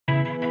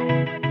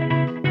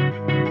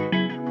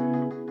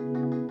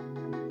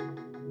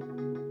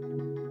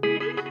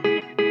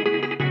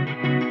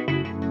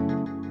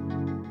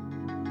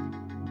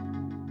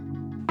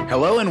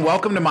and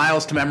welcome to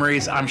Miles to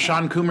Memories. I'm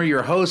Sean Coomer,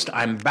 your host.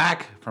 I'm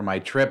back from my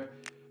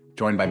trip,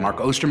 joined by Mark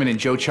Osterman and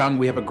Joe Chung.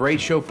 We have a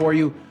great show for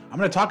you. I'm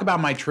going to talk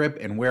about my trip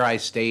and where I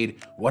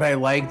stayed, what I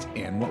liked,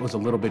 and what was a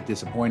little bit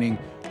disappointing.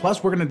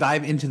 Plus, we're going to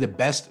dive into the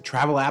best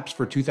travel apps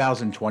for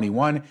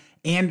 2021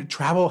 and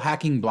travel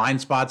hacking blind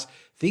spots,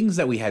 things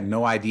that we had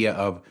no idea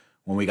of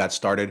when we got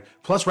started,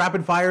 plus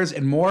rapid fires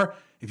and more.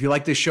 If you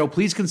like this show,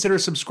 please consider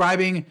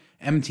subscribing.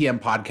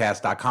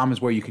 mtmpodcast.com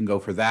is where you can go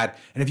for that.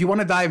 And if you want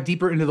to dive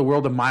deeper into the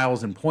world of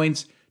miles and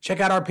points, check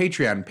out our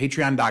Patreon,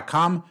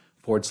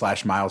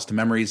 patreon.com/miles to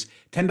memories.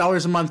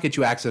 $10 a month gets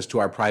you access to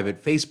our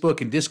private Facebook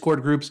and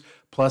Discord groups,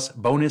 plus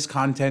bonus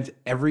content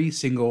every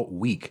single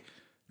week.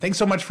 Thanks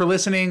so much for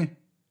listening.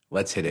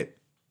 Let's hit it.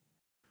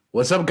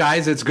 What's up,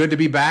 guys? It's good to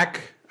be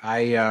back.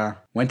 I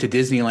went to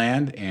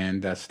Disneyland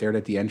and stared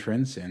at the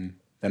entrance, and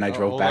then I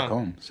drove back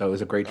home. So it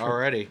was a great trip.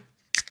 Already.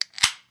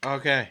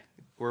 Okay,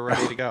 we're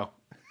ready to go.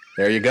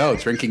 There you go.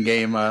 Drinking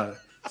game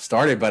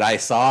started, but I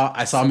saw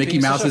Mickey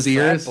Mouse's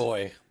ears.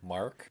 Boy,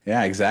 Mark.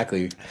 Yeah,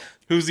 exactly.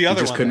 Who's the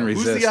other just one? couldn't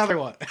resist. Who's the other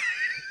one?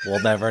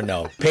 We'll never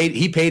know.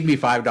 He paid me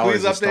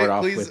 $5 to start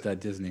off please. with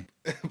Disney.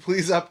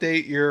 Please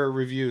update your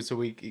review so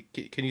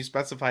can you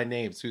specify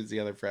names? Who's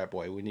the other frat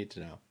boy? We need to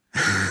know.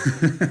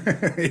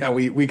 Yeah,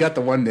 we got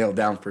the one nailed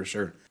down for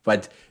sure.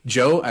 But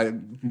Joe,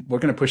 we're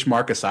going to push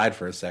Mark aside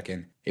for a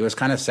second. It was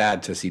kind of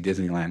sad to see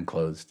Disneyland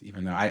closed,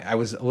 even though I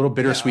was a little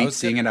bittersweet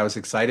seeing it. I was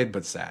excited,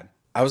 but sad.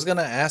 I was going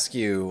to ask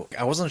you,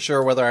 I wasn't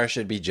sure whether I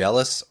should be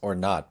jealous or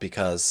not,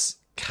 because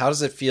how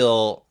does it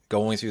feel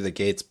going through the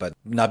gates but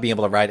not being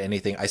able to ride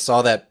anything? I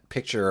saw that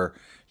picture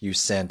you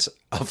sent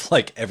of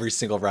like every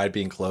single ride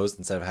being closed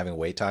instead of having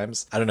wait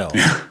times. I don't know.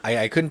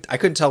 I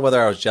couldn't tell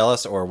whether I was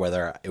jealous or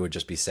whether it would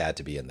just be sad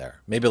to be in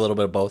there. Maybe a little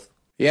bit of both.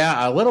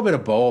 Yeah, a little bit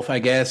of both, I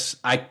guess.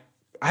 I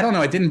don't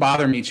know. It didn't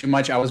bother me too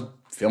much. I was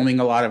filming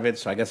a lot of it,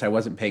 so I guess I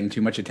wasn't paying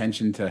too much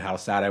attention to how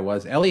sad I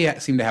was. Ellie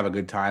seemed to have a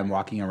good time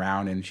walking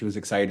around, and she was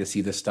excited to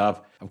see this stuff.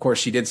 Of course,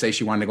 she did say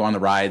she wanted to go on the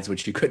rides,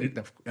 which she couldn't.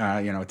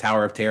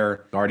 Tower of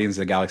Terror, Guardians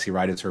of the Galaxy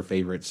ride is her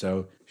favorite,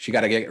 so she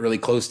got to get really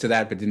close to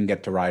that, but didn't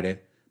get to ride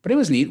it. But it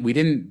was neat. We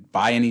didn't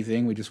buy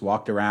anything. We just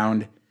walked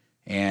around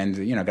and,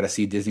 got to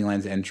see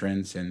Disneyland's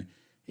entrance. And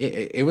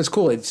it was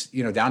cool. It's,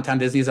 downtown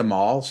Disney is a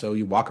mall. So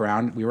you walk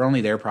around. We were only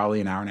there probably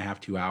an hour and a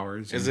half, 2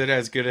 hours. Is it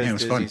as good as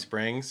Disney fun.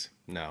 Springs?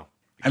 No.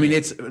 I mean,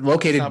 it's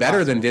located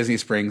better than Disney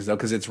Springs, though,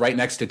 because it's right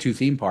next to two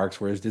theme parks,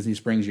 whereas Disney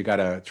Springs, you got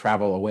to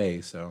travel away.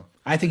 So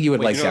I think you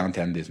would like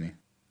downtown Disney.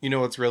 You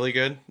know what's really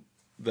good?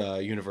 The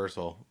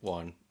Universal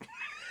one.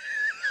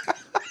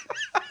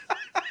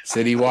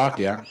 City Walk,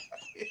 yeah.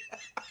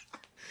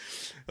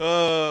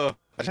 I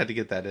just had to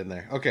get that in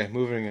there. Okay,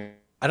 moving on.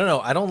 I don't know.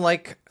 I don't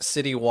like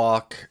City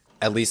Walk,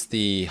 at least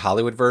the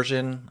Hollywood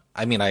version.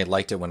 I mean, I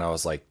liked it when I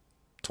was like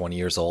 20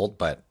 years old,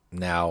 but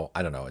now,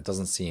 I don't know. It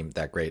doesn't seem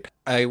that great.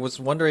 I was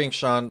wondering,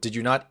 Sean, did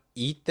you not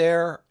eat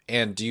there?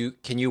 And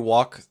can you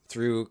walk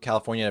through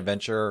California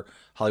Adventure,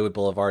 Hollywood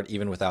Boulevard,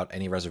 even without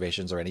any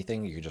reservations or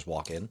anything? You can just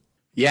walk in?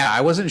 Yeah,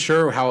 I wasn't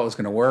sure how it was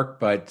going to work,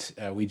 but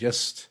we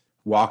just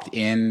walked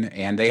in,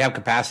 and they have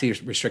capacity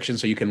restrictions,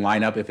 so you can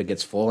line up if it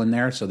gets full in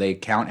there. So they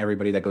count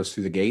everybody that goes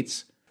through the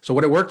gates. So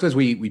what it worked was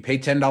we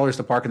paid $10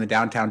 to park in the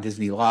downtown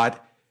Disney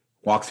lot,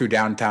 walk through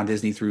downtown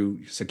Disney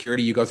through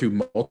security. You go through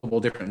multiple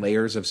different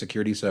layers of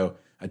security. So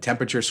a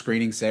temperature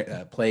screening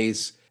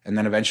place, and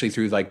then eventually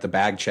through like the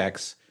bag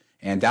checks.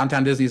 And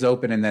downtown Disney's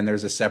open, and then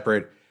there's a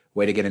separate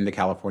way to get into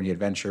California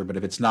Adventure. But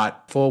if it's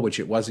not full, which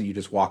it wasn't, you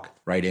just walk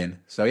right in.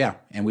 So yeah,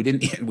 and we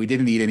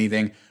didn't eat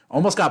anything.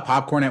 Almost got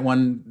popcorn at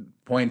one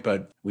point,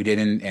 but we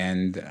didn't.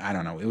 And I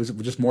don't know, it was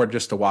just more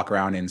just to walk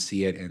around and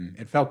see it, and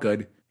it felt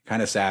good.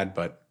 Kind of sad,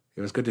 but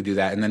it was good to do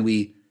that. And then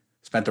we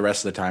spent the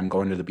rest of the time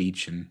going to the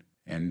beach and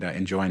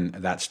enjoying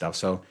that stuff.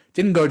 So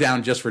didn't go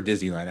down just for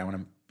Disneyland. I want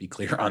to be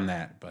clear on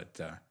that, but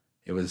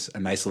it was a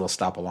nice little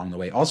stop along the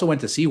way. Also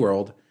went to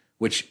SeaWorld,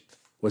 which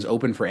was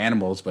open for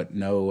animals, but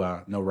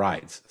no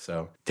rides.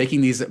 So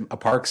taking these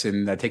parks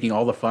and taking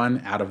all the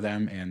fun out of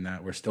them, and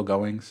we're still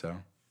going. So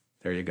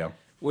there you go.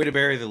 Way to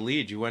bury the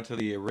lead. You went to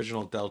the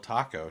original Del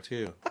Taco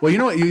too. Well, you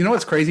know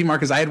what's crazy,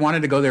 Mark, is I had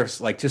wanted to go there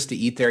like just to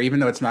eat there,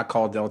 even though it's not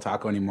called Del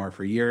Taco anymore,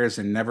 for years,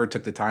 and never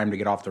took the time to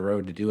get off the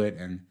road to do it.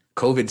 And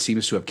COVID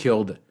seems to have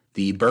killed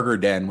the Burger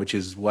Den, which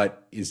is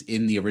what is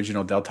in the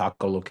original Del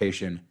Taco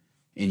location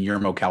in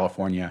Yermo,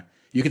 California.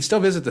 You can still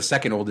visit the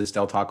second oldest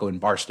Del Taco in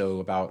Barstow,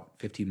 about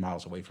 15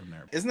 miles away from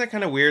there. Isn't that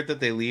kind of weird that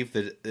they leave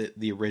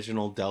the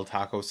original Del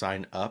Taco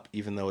sign up,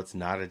 even though it's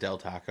not a Del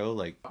Taco?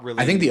 Like, really?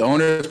 I think the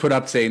owners put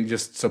up saying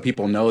just so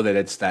people know that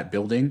it's that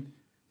building,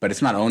 but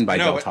it's not owned by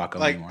Del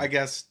Taco anymore. I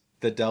guess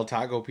the Del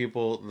Taco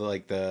people,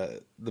 like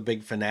the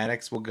big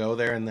fanatics, will go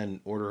there and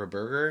then order a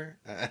burger.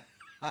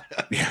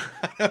 Yeah.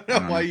 I don't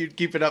know why you'd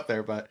keep it up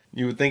there, but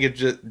you would think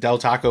Del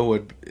Taco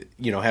would,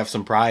 have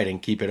some pride and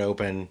keep it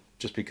open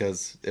just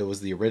because it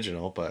was the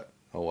original, but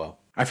oh well.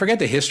 I forget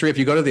the history. If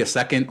you go to the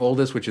second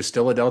oldest, which is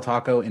still a Del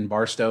Taco in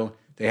Barstow,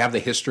 they have the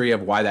history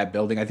of why that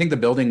building. I think the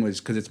building was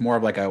because it's more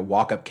of like a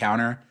walk-up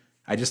counter.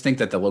 I just think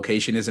that the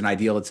location isn't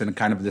ideal. It's in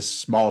kind of this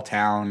small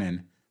town,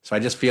 and So I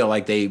just feel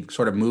like they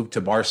sort of moved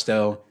to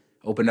Barstow,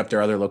 opened up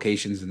their other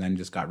locations, and then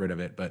just got rid of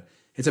it. But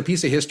it's a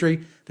piece of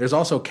history. There's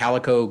also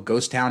Calico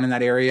Ghost Town in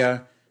that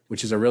area,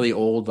 which is a really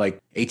old,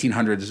 like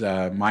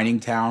 1800s mining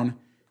town.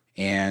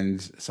 And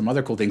some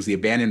other cool things. The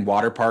abandoned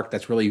water park,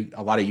 that's really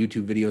a lot of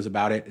YouTube videos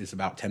about it, is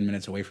about 10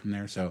 minutes away from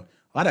there. So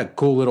a lot of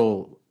cool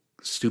little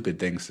stupid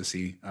things to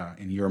see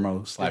in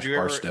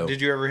Yermo/Barstow. Did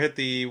you ever hit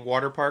the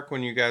water park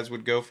when you guys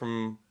would go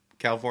from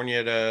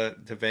California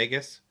to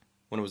Vegas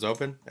when it was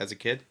open as a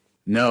kid?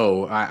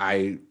 No,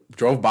 I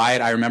drove by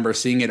it. I remember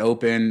seeing it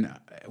open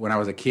when I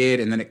was a kid,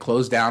 and then it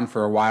closed down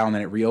for a while, and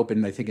then it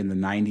reopened, I think, in the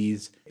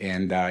 90s.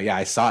 And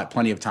I saw it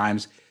plenty of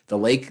times. The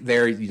lake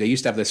there, they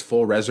used to have this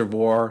full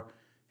reservoir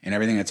and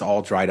everything. It's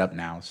all dried up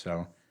now.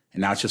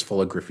 And now it's just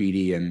full of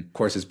graffiti. And of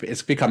course,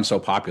 it's become so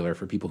popular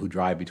for people who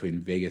drive between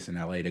Vegas and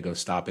LA to go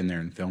stop in there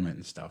and film it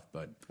and stuff.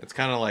 But it's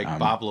kind of like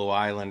Boblo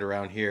Island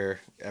around here.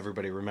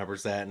 Everybody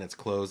remembers that, and it's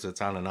closed.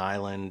 It's on an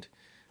island,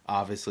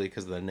 obviously,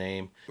 because of the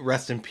name.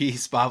 Rest in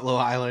peace, Boblo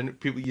Island.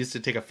 People used to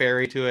take a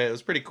ferry to it. It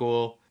was pretty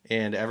cool.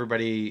 And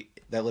everybody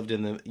that lived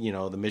in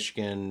the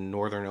Michigan,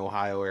 northern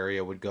Ohio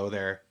area would go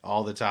there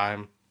all the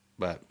time.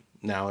 But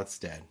now it's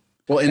dead.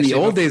 Well, in the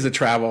old days of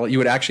travel, you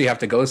would actually have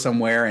to go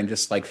somewhere and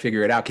just like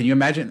figure it out. Can you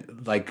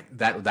imagine like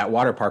that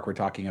water park we're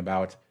talking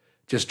about,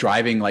 just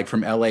driving like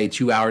from LA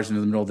 2 hours into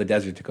the middle of the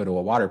desert to go to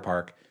a water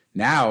park?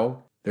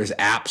 Now there's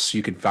apps.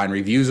 You can find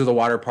reviews of the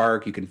water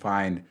park. You can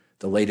find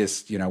the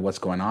latest, what's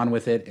going on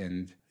with it.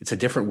 And it's a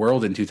different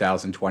world in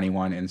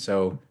 2021. And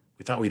so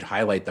we thought we'd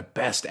highlight the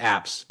best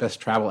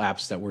travel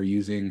apps that we're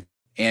using.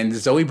 And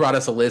Zoe brought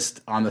us a list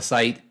on the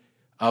site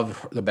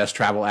of the best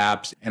travel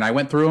apps. And I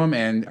went through them.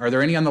 And are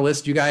there any on the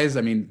list, you guys?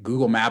 I mean,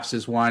 Google Maps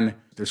is one.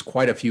 There's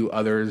quite a few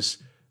others.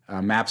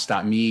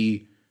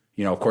 Maps.me,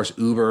 of course,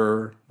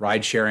 Uber,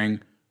 ride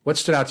sharing. What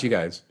stood out to you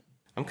guys?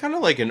 I'm kind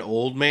of like an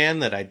old man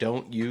that I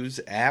don't use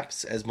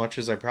apps as much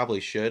as I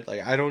probably should.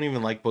 Like, I don't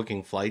even like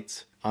booking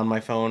flights on my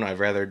phone. I'd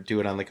rather do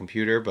it on the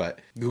computer, but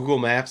Google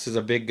Maps is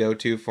a big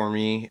go-to for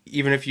me.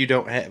 Even if you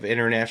don't have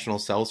international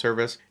cell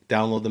service,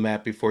 download the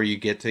map before you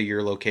get to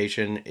your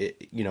location.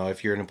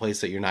 If you're in a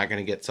place that you're not going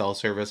to get cell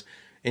service,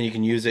 and you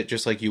can use it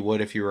just like you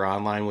would if you were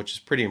online, which is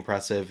pretty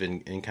impressive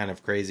and kind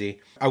of crazy.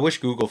 I wish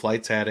Google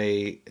Flights had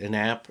an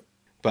app,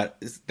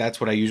 but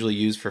that's what I usually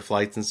use for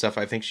flights and stuff.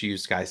 I think she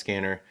used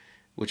Skyscanner,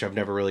 which I've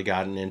never really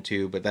gotten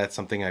into, but that's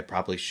something I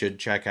probably should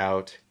check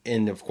out.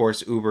 And of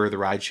course, Uber, the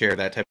rideshare,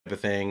 that type of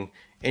thing.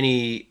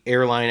 Any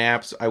airline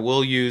apps, I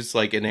will use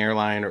like an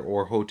airline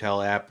or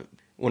hotel app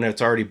when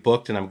it's already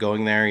booked and I'm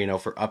going there,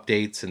 for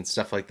updates and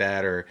stuff like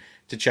that, or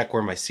to check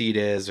where my seat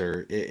is,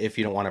 or if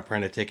you don't want to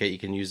print a ticket, you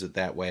can use it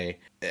that way.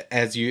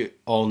 As you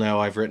all know,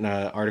 I've written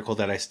an article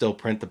that I still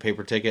print the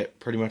paper ticket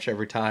pretty much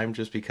every time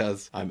just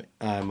because I'm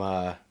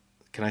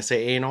can I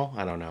say anal?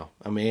 I don't know.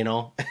 I'm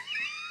anal.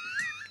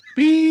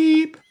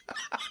 Beep.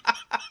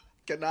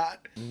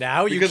 Cannot.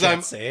 Now you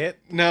can't say it.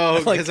 No,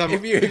 because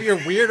if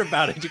you're weird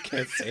about it, you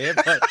can't say it.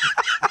 But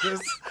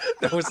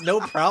there was no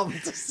problem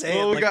to say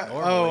it. Now we got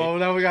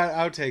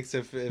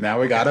outtakes. Now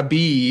we got a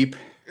beep.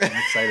 I'm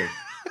excited.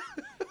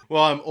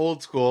 Well, I'm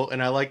old school,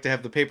 and I like to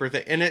have the paper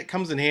thing, and it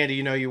comes in handy.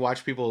 You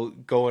watch people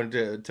go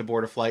into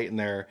board a flight, and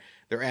their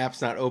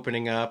app's not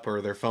opening up,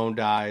 or their phone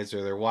dies,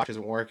 or their watch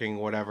isn't working,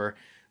 whatever.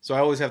 So I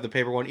always have the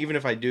paper one. Even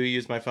if I do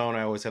use my phone,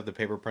 I always have the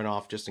paper print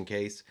off just in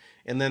case.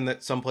 And then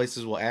some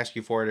places will ask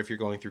you for it if you're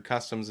going through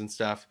customs and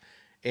stuff.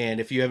 And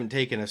if you haven't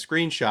taken a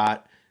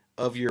screenshot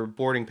of your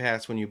boarding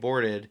pass when you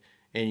boarded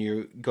and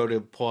you go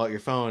to pull out your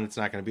phone, it's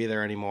not going to be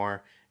there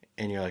anymore.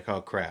 And you're like,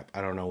 oh, crap,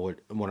 I don't know what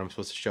I'm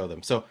supposed to show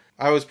them. So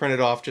I always print it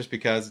off just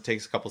because it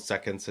takes a couple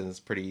seconds and it's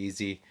pretty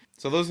easy.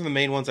 So those are the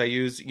main ones I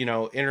use.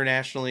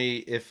 Internationally,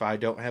 if I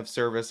don't have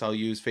service, I'll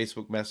use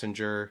Facebook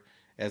Messenger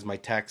as my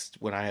text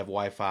when I have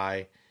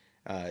Wi-Fi.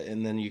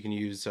 And then you can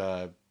use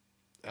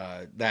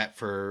that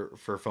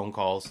for phone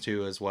calls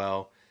too as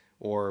well,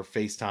 or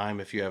FaceTime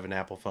if you have an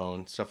Apple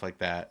phone, stuff like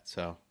that.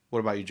 So what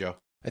about you, Joe?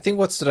 I think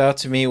what stood out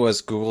to me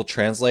was Google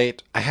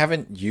Translate. I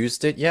haven't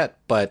used it yet,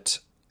 but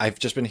I've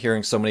just been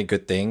hearing so many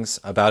good things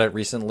about it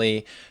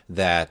recently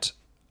that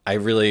I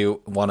really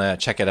want to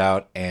check it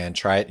out and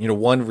try it.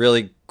 One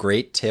really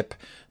great tip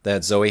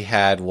that Zoe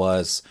had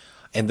was,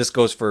 and this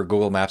goes for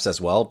Google Maps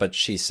as well, but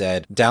she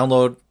said,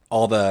 download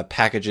all the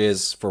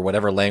packages for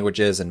whatever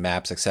languages and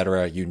maps,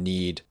 etc. you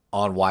need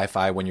on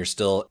Wi-Fi when you're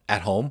still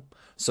at home,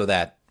 so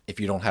that if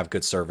you don't have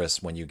good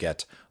service when you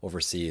get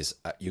overseas,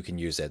 you can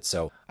use it.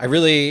 So I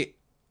really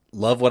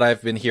love what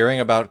I've been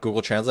hearing about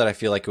Google Translate. I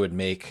feel like it would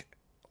make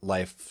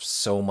life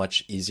so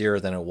much easier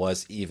than it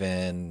was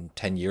even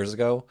 10 years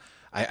ago.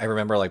 I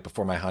remember like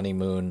before my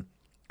honeymoon,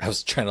 I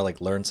was trying to like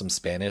learn some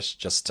Spanish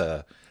just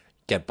to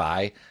get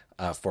by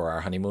for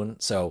our honeymoon.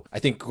 So I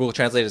think Google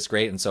Translate is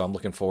great. And so I'm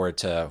looking forward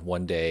to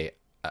one day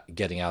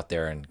getting out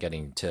there and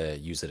getting to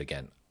use it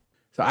again.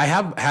 So I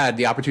have had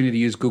the opportunity to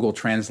use Google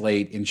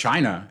Translate in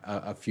China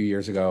a few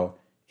years ago.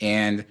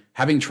 And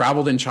having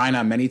traveled in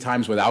China many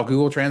times without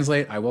Google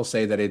Translate, I will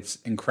say that it's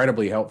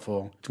incredibly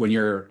helpful when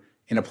you're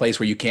in a place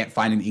where you can't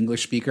find an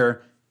English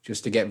speaker,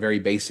 just to get very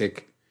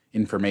basic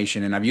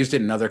information. And I've used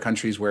it in other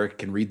countries where it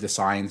can read the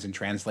signs and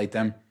translate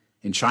them.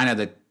 In China,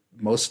 that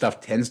most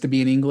stuff tends to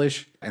be in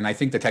English. And I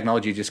think the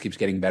technology just keeps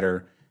getting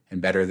better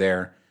and better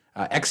there.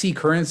 XE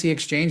Currency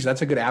Exchange,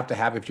 that's a good app to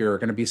have if you're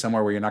going to be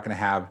somewhere where you're not going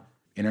to have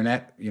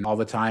internet all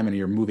the time and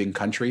you're moving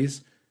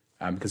countries,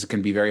 because it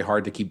can be very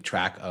hard to keep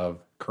track of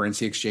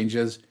currency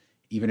exchanges,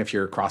 even if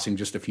you're crossing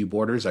just a few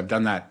borders. I've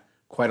done that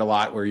quite a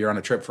lot where you're on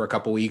a trip for a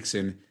couple weeks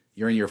and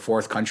you're in your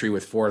fourth country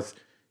with fourth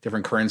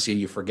different currency and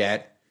you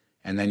forget.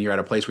 And then you're at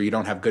a place where you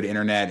don't have good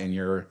internet and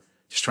you're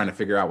just trying to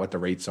figure out what the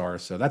rates are.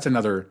 So that's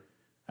another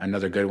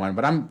good one.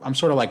 But I'm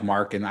sort of like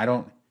Mark, and I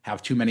don't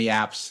have too many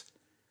apps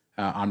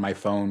on my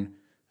phone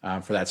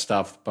for that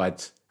stuff.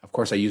 But of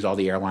course, I use all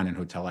the airline and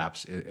hotel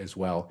apps as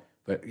well.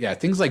 But yeah,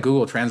 things like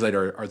Google Translate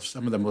are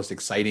some of the most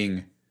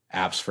exciting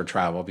apps for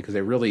travel because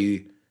they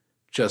really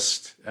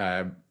just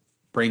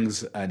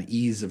brings an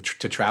ease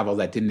to travel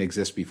that didn't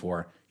exist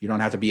before. You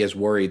don't have to be as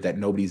worried that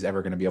nobody's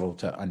ever going to be able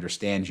to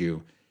understand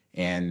you.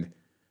 And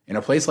in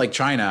a place like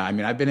China, I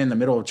mean, I've been in the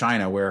middle of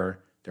China where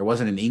there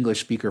wasn't an English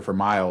speaker for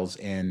miles,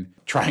 and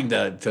trying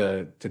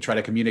to try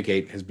to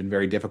communicate has been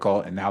very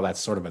difficult. And now that's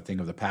sort of a thing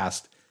of the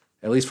past,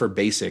 at least for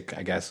basic,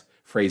 I guess,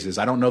 phrases.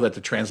 I don't know that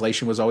the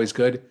translation was always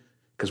good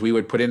because we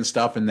would put in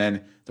stuff and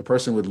then the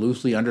person would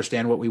loosely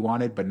understand what we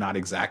wanted, but not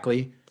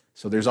exactly.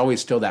 So there's always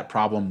still that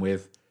problem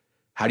with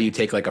how do you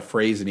take like a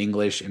phrase in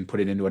English and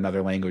put it into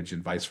another language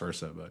and vice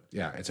versa. But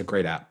yeah, it's a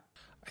great app.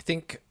 I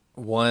think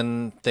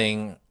one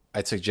thing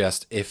I'd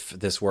suggest, if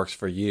this works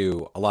for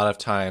you, a lot of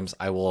times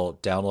I will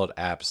download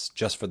apps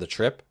just for the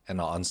trip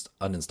and I'll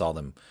uninstall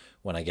them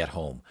when I get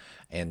home.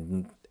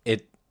 And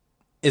it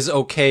is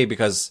okay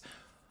because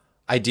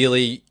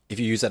ideally, if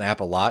you use an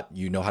app a lot,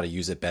 you know how to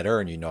use it better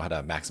and you know how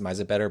to maximize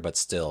it better. But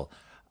still,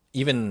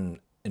 even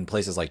in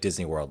places like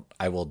Disney World,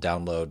 I will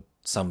download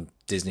some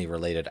Disney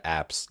related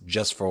apps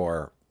just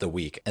for the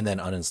week and then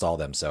uninstall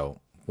them. So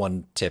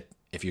one tip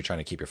if you're trying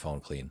to keep your phone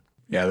clean.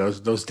 Yeah,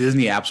 those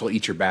Disney apps will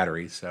eat your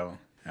battery. So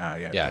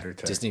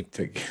Disney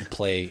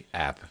Play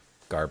app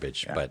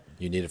garbage, but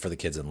you need it for the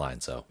kids in line.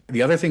 So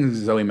the other thing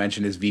Zoe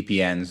mentioned is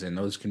VPNs, and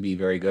those can be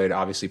very good,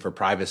 obviously for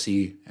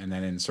privacy. And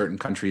then in certain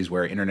countries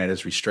where internet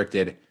is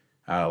restricted,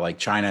 like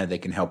China, they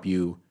can help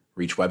you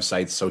reach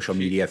websites, social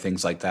media,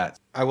 things like that.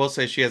 I will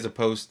say she has a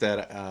post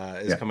that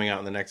is coming out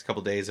in the next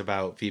couple days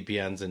about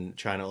VPNs in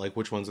China, like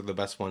which ones are the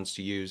best ones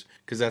to use,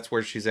 because that's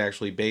where she's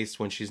actually based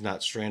when she's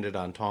not stranded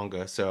on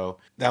Tonga. So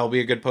that will be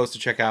a good post to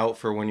check out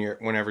for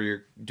whenever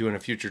you're doing a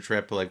future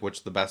trip, like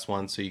which the best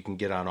one, so you can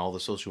get on all the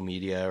social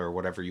media or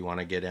whatever you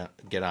want to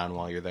get on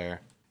while you're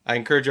there. I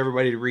encourage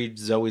everybody to read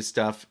Zoe's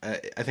stuff.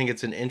 I think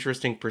it's an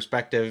interesting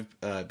perspective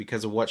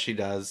because of what she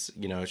does.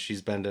 You know,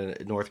 she's been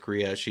to North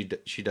Korea. She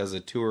does a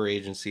tour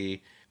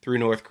agency through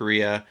North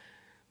Korea,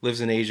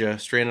 lives in Asia,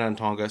 stranded on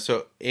Tonga.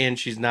 So, and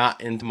she's not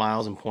into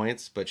miles and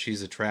points, but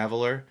she's a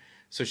traveler.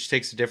 So she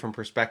takes a different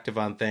perspective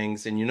on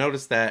things. And you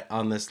notice that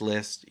on this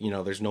list, you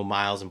know, there's no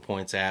miles and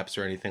points apps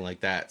or anything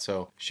like that.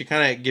 So she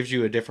kind of gives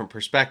you a different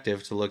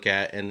perspective to look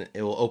at, and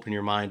it will open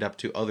your mind up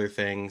to other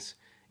things.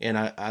 And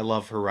I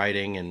love her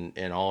writing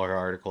and all her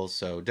articles,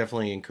 so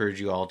definitely encourage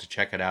you all to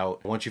check it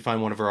out. Once you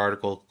find one of her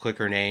articles, click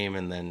her name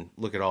and then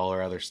look at all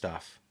her other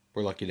stuff.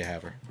 We're lucky to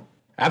have her.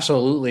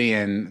 Absolutely.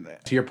 And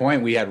to your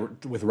point, we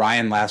had with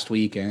Ryan last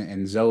week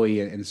and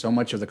Zoe and so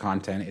much of the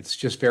content. It's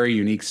just very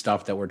unique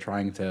stuff that we're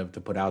trying to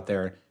put out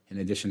there in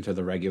addition to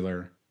the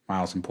regular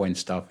miles and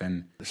points stuff.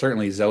 And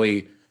certainly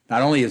Zoe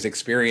not only is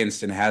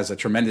experienced and has a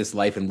tremendous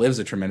life and lives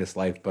a tremendous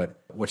life,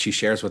 but what she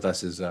shares with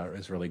us is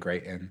really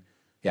great. And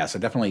yeah, so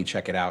definitely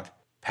check it out.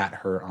 Pat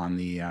her on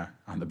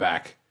the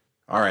back.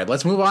 All right,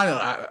 let's move on.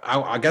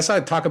 I guess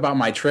I'd talk about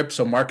my trip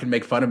so Mark can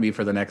make fun of me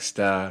for the next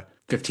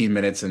 15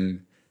 minutes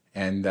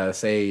and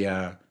say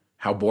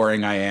how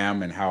boring I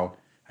am and how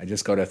I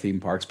just go to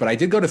theme parks. But I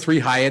did go to 3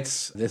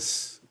 Hyatts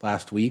this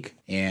last week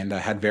and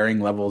had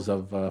varying levels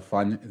of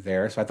fun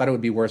there. So I thought it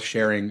would be worth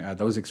sharing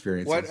those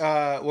experiences.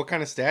 What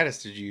kind of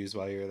status did you use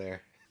while you were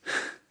there?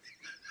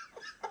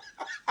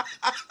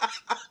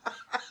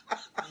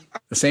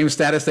 The same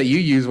status that you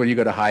use when you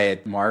go to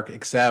Hyatt, Mark,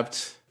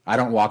 except I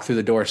don't walk through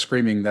the door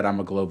screaming that I'm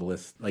a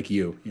globalist like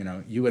you. You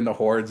know, you and the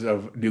hordes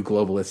of new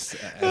globalists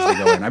as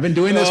they go in. I've been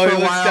doing this for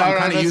a while. I'm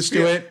kind of used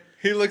to it.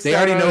 They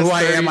already know who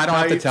I am. I don't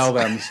have to tell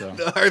them. So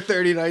our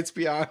 30 Nights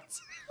Beyonds.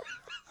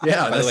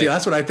 Yeah,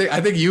 that's what I think. I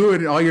think you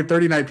and all your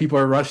 30 night people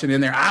are rushing in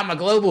there. I'm a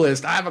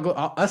globalist.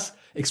 Us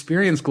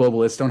experienced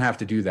globalists don't have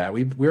to do that.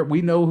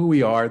 We know who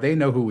we are. They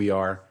know who we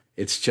are.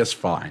 It's just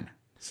fine.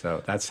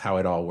 So that's how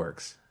it all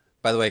works.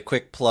 By the way,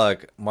 quick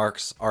plug,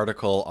 Mark's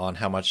article on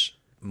how much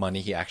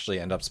money he actually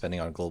ended up spending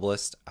on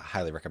Globalist, I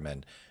highly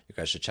recommend. You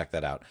guys should check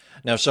that out.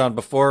 Now, Sean,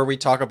 before we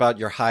talk about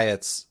your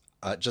Hyatts,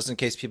 just in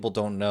case people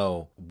don't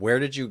know, where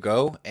did you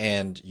go?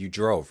 And you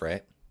drove,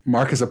 right?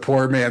 Mark is a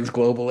poor man's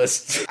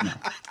globalist. No.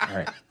 All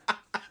right.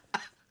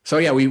 So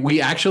yeah,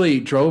 we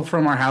actually drove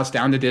from our house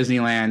down to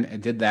Disneyland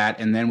and did that.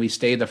 And then we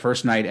stayed the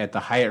first night at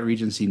the Hyatt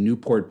Regency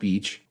Newport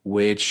Beach,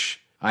 which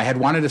I had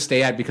wanted to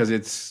stay at because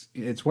it's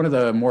one of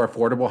the more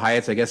affordable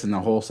Hyatts, I guess, in the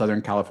whole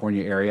Southern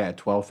California area at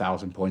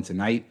 12,000 points a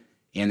night.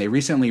 and they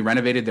recently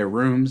renovated their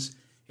rooms.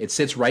 It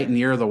sits right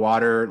near the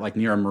water, like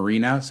near a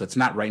marina, so it's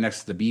not right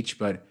next to the beach,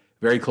 but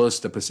very close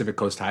to Pacific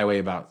Coast Highway,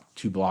 about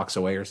 2 blocks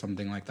away or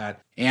something like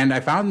that. And I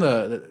found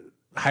the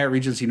Hyatt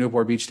Regency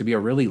Newport Beach to be a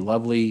really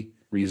lovely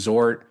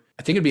resort.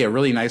 I think it'd be a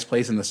really nice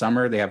place in the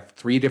summer. They have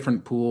 3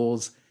 different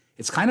pools.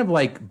 It's kind of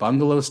like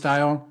bungalow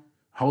style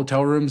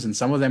hotel rooms, and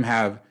some of them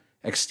have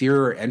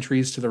exterior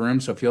entries to the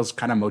room, so it feels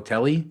kind of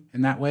motel-y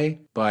in that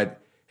way.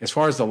 But as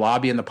far as the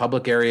lobby and the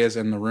public areas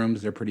and the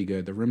rooms, they're pretty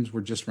good. The rooms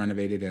were just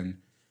renovated, and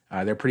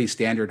they're pretty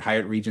standard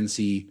Hyatt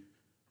Regency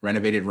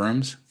renovated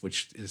rooms,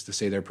 which is to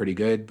say they're pretty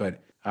good.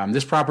 But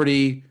this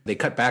property, they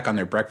cut back on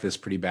their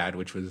breakfast pretty bad,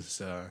 which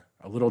was a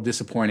little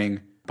disappointing,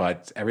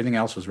 but everything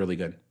else was really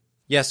good.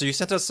 Yeah, so you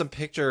sent us some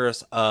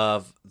pictures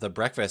of the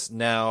breakfast.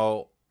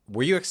 Now,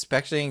 were you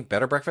expecting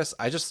better breakfast?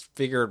 I just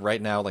figured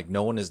right now, like,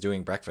 no one is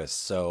doing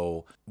breakfast.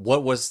 So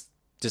what was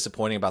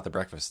disappointing about the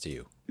breakfast to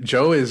you?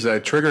 Joe is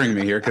triggering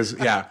me here because,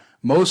 yeah,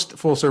 most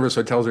full-service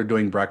hotels are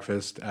doing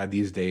breakfast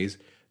these days.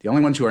 The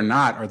only ones who are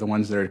not are the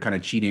ones that are kind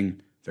of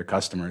cheating their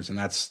customers, and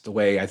that's the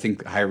way I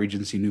think Hyatt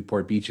Regency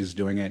Newport Beach is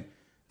doing it.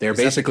 They're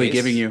basically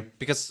giving you,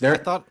 because I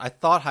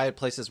thought Hyatt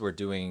places were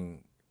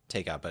doing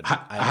takeout, but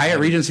Hyatt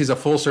Regency is a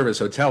full service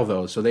hotel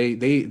though, so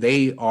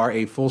they are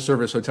a full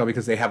service hotel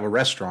because they have a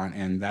restaurant,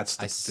 and that's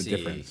the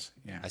difference.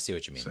 Yeah, I see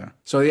what you mean.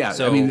 So yeah,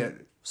 I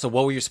mean, so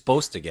what were you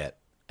supposed to get,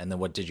 and then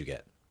what did you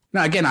get?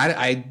 No,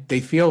 again,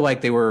 they feel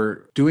like they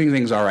were doing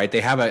things all right.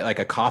 They have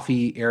a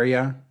coffee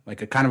area,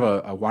 like a kind of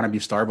a wannabe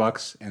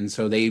Starbucks, and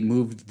so they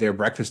moved their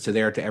breakfast to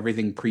there, to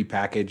everything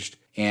prepackaged,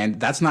 and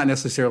that's not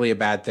necessarily a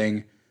bad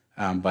thing,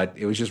 but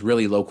it was just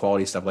really low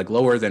quality stuff, like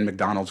lower than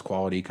McDonald's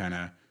quality, kind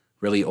of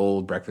really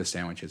old breakfast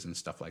sandwiches and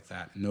stuff like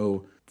that.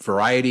 No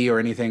variety or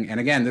anything. And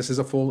again, this is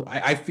a full.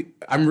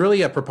 I'm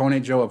really a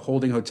proponent, Joe, of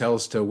holding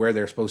hotels to where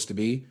they're supposed to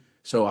be.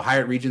 So a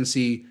Hyatt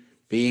Regency,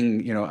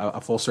 being,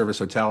 a full service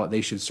hotel, they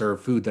should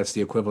serve food that's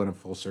the equivalent of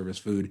full service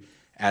food.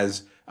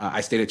 As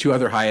I stayed at 2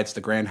 other Hyatts,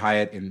 the Grand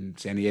Hyatt in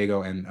San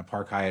Diego and a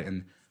Park Hyatt,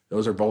 and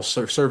those are both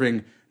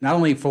serving not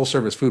only full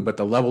service food, but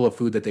the level of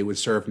food that they would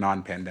serve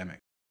non-pandemic.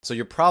 So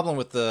your problem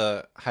with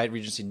the Hyatt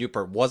Regency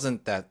Newport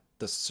wasn't that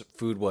the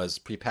food was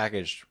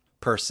prepackaged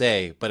per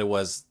se, but it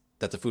was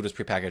that the food was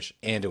prepackaged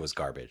and it was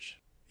garbage.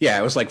 Yeah,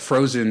 it was like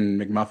frozen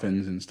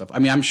McMuffins and stuff. I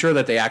mean, I'm sure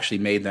that they actually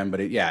made them, but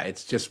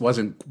it just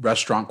wasn't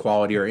restaurant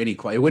quality or any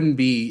quality. It wouldn't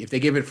be, if they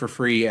give it for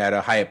free at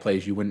a Hyatt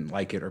place, you wouldn't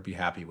like it or be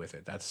happy with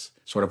it. That's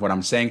sort of what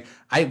I'm saying.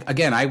 I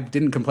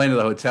didn't complain to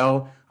the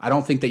hotel. I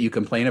don't think that you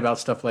complain about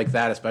stuff like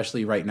that,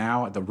 especially right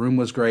now. The room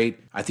was great.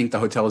 I think the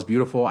hotel is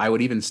beautiful. I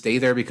would even stay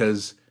there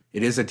because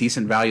it is a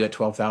decent value at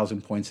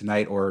 12,000 points a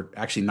night, or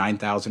actually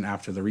 9,000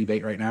 after the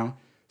rebate right now.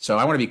 So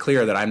I want to be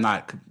clear that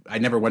I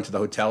never went to the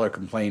hotel or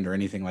complained or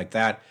anything like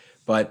that.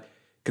 But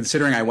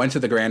considering I went to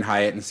the Grand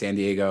Hyatt in San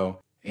Diego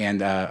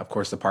and, of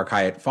course, the Park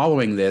Hyatt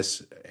following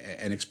this,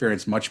 and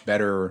experienced much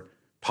better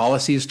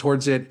policies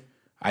towards it,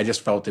 I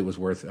just felt it was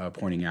worth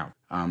pointing out.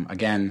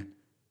 Again,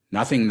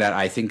 nothing that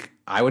I think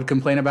I would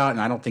complain about,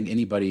 and I don't think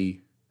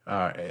anybody,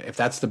 if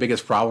that's the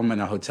biggest problem in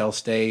a hotel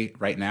stay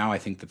right now, I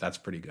think that that's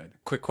pretty good.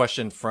 Quick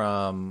question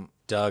from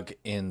Doug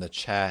in the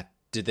chat.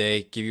 Did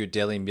they give you a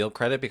daily meal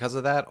credit because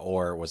of that,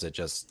 or was it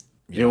just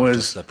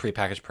just the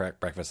prepackaged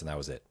breakfast and that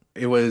was it?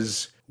 It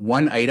was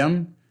 1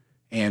 item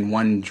and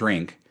 1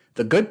 drink.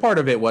 The good part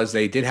of it was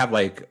they did have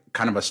like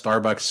kind of a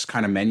Starbucks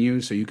kind of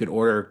menu, so you could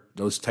order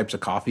those types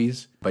of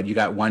coffees, but you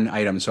got 1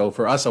 item. So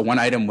for us, a 1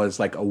 item was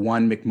like a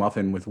 1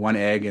 McMuffin with 1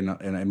 egg and a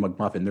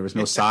McMuffin. There was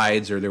no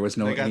sides, or there was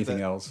no anything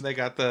else. They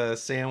got the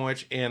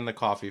sandwich and the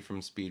coffee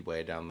from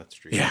Speedway down the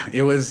street. Yeah,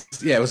 it was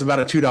about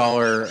a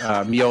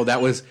 $2 meal.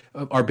 That was,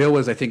 our bill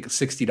was, I think,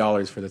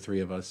 $60 for the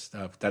 3 of us.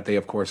 That they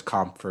of course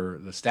comp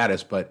for the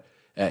status, but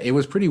it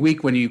was pretty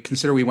weak when you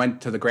consider we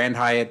went to the Grand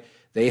Hyatt.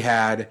 They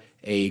had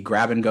a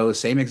grab and go,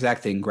 same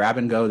exact thing, grab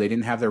and go. They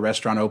didn't have their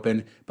restaurant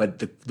open, but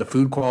the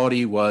food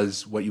quality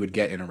was what you would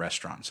get in a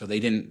restaurant. So they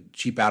didn't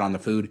cheap out on the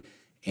food,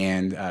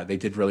 and they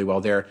did really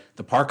well there.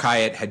 The Park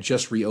Hyatt had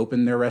just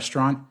reopened their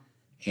restaurant,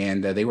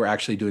 and they were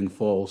actually doing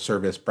full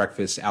service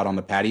breakfast out on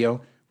the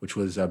patio, which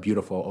was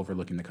beautiful,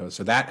 overlooking the coast.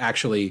 So that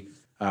actually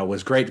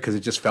was great because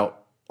it just felt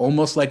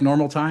almost like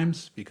normal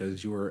times,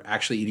 because you were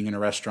actually eating in a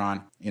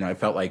restaurant. It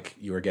felt like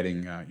you were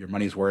getting your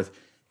money's worth.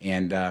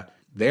 And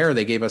there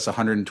they gave us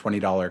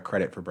 $120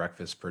 credit for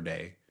breakfast per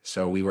day.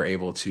 So we were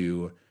able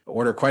to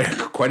order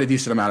quite a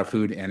decent amount of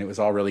food, and it was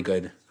all really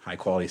good, high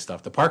quality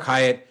stuff. The Park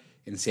Hyatt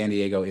in San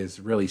Diego is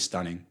really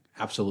stunning,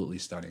 absolutely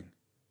stunning.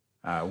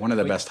 One of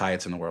the best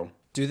Hyatts in the world.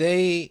 Do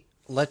they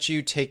let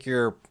you take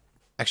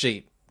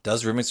actually,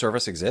 does rooming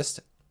service exist?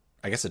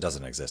 I guess it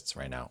doesn't exist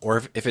right now.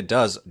 Or if it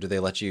does, do they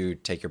let you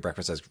take your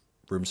breakfast as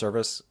room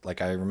service?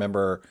 Like I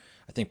remember,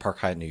 I think Park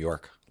Hyatt New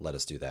York let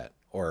us do that.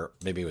 Or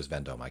maybe it was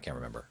Vendome, I can't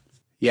remember.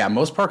 Yeah,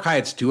 most Park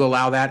Hyatts do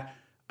allow that.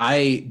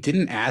 I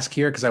didn't ask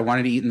here because I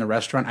wanted to eat in the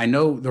restaurant. I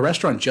know the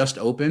restaurant just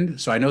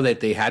opened, so I know that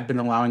they had been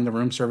allowing the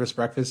room service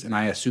breakfast, and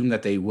I assumed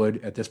that they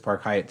would at this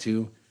Park Hyatt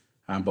too.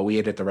 But we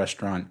ate at the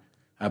restaurant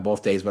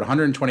both days. But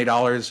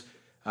 $120,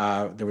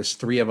 there was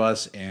 3 of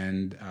us,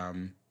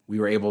 and we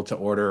were able to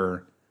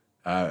order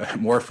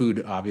more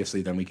food,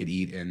 obviously, than we could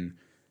eat. And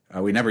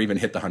we never even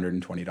hit the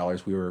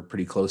 $120. We were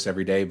pretty close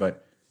every day,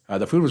 but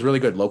the food was really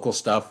good. Local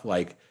stuff,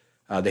 like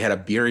they had a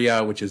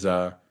birria, which is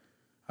a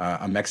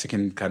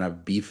Mexican kind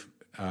of beef,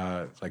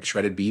 like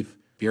shredded beef.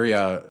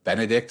 Birria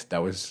Benedict,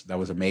 that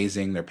was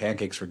amazing. Their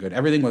pancakes were good.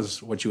 Everything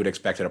was what you would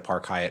expect at a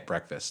Park Hyatt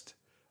breakfast,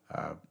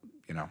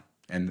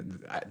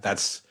 and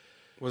that's.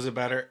 Was it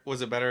better?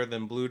 Was it better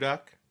than Blue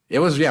Duck? It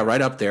was, yeah,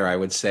 right up there, I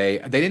would say.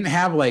 They didn't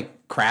have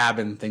like crab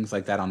and things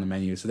like that on the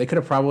menu, so they could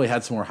have probably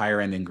had some more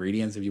higher end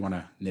ingredients if you want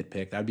to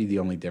nitpick. That'd be the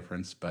only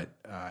difference, but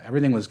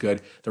everything was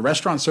good. The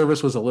restaurant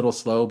service was a little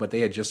slow, but they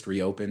had just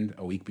reopened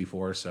a week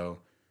before, so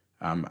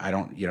they're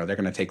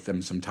going to take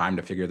them some time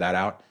to figure that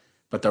out.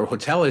 But the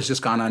hotel has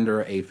just gone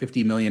under a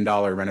 $50 million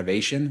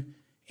renovation,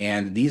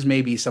 and these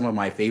may be some of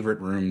my favorite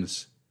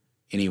rooms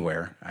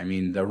anywhere. I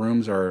mean, the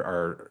rooms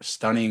are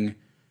stunning.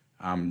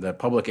 The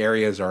public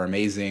areas are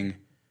amazing.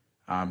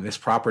 This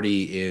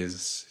property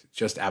is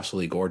just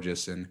absolutely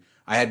gorgeous. And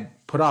I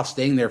had put off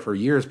staying there for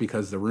years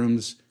because the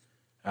rooms,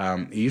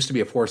 it used to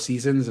be a Four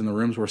Seasons, and the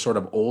rooms were sort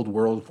of old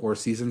world Four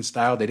Seasons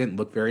style. They didn't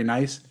look very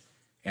nice.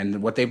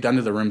 And what they've done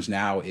to the rooms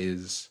now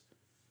is,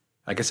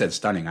 like I said,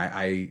 stunning.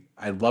 I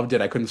loved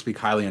it. I couldn't speak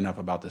highly enough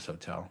about this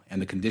hotel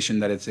and the condition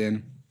that it's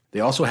in. They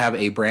also have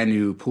a brand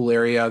new pool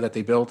area that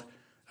they built,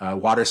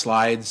 water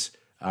slides,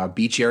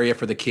 beach area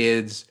for the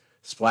kids,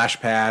 splash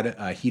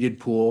pad, heated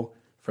pool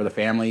for the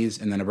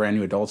families, and then a brand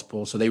new adults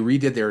pool. So they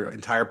redid their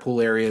entire pool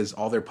areas,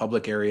 all their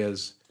public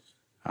areas.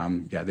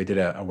 They did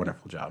a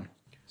wonderful job.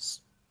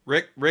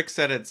 Rick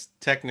said it's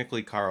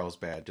technically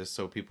Carlsbad, just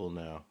so people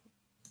know,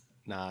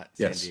 not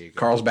San Diego.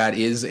 Carlsbad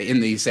is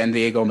in the San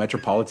Diego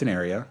metropolitan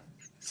area.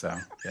 So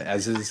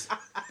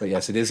but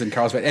yes, it is in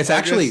Carlsbad. It's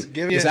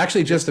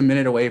actually just a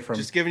minute away from.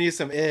 Just giving you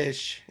some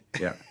ish.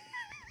 Yeah.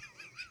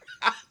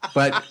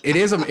 But it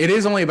is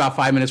only about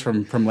 5 minutes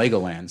from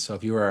Legoland. So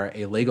if you are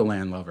a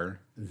Legoland lover,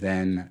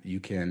 then you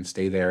can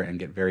stay there and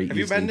get very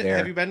easily there.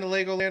 Have you been to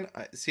Legoland?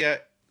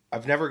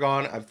 I've never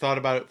gone. I've thought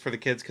about it for the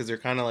kids because they're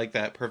kind of like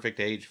that perfect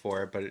age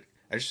for it. But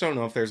I just don't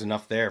know if there's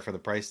enough there for the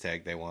price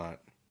tag they want.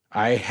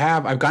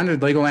 I've gone to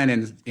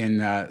Legoland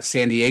in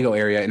San Diego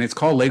area, and it's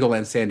called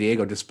Legoland San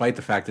Diego, despite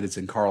the fact that it's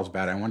in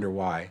Carlsbad. I wonder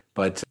why.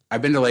 But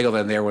I've been to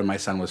Legoland there when my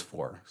son was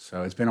 4,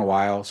 so it's been a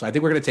while. So I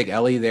think we're going to take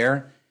Ellie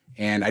there,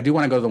 and I do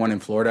want to go to the one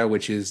in Florida,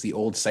 which is the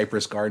old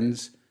Cypress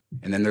Gardens,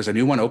 and then there's a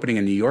new one opening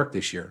in New York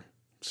this year.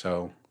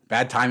 So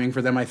bad timing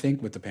for them, I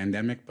think, with the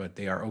pandemic, but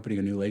they are opening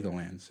a new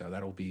Legoland, so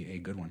that'll be a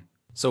good one.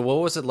 So what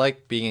was it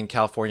like being in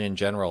California in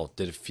general?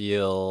 Did it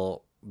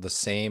feel the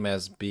same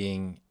as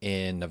being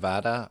in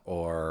Nevada,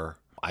 or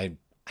I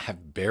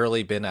have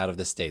barely been out of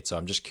the state, so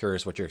I'm just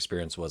curious what your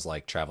experience was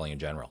like traveling in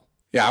general.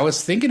 Yeah, I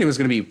was thinking it was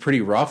going to be pretty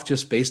rough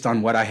just based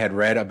on what I had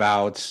read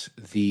about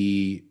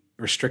the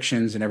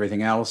restrictions and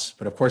everything else.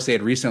 But of course, they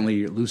had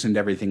recently loosened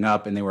everything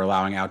up and they were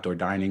allowing outdoor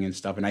dining and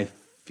stuff. And I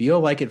feel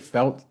like it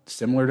felt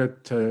similar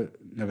to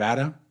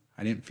Nevada.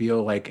 I didn't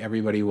feel like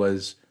everybody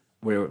was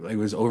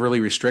overly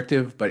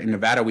restrictive. But in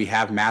Nevada, we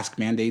have mask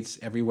mandates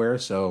everywhere.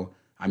 So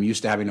I'm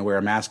used to having to wear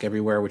a mask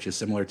everywhere, which is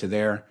similar to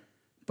there.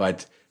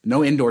 But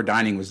no indoor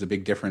dining was the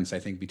big difference, I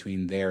think,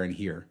 between there and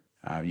here.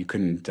 You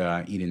couldn't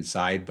eat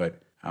inside,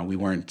 but we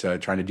weren't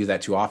trying to do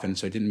that too often,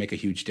 so it didn't make a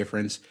huge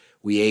difference.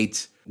 We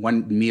ate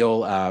one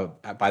meal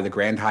by the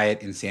Grand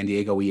Hyatt in San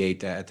Diego. We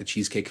ate at the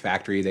Cheesecake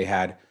Factory. They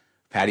had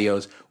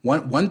patios.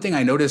 One thing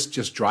I noticed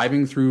just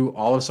driving through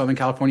all of Southern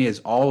California is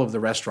all of the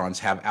restaurants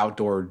have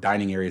outdoor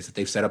dining areas that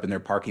they've set up in their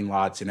parking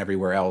lots and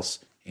everywhere else.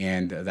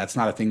 And that's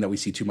not a thing that we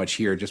see too much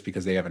here just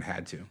because they haven't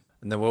had to.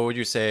 And then what would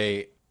you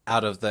say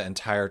out of the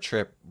entire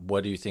trip,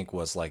 what do you think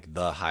was like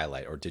the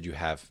highlight? Or did you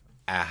have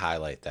a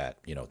highlight that,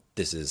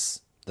 this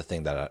is the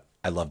thing that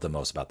I love the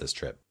most about this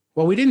trip?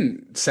 Well, we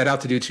didn't set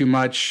out to do too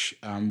much.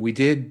 We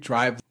did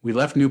drive. We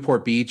left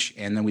Newport Beach,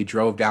 and then we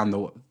drove down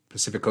the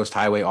Pacific Coast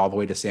Highway all the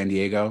way to San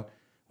Diego,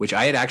 which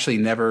I had actually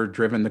never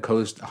driven the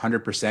coast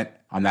 100%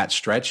 on that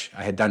stretch.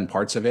 I had done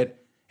parts of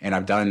it, and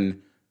I've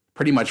done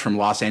pretty much from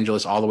Los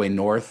Angeles all the way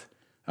north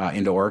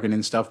into Oregon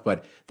and stuff.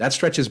 But that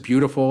stretch is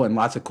beautiful and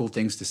lots of cool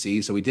things to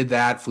see. So we did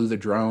that, flew the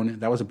drone.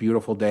 That was a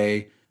beautiful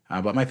day.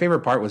 But my favorite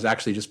part was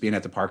actually just being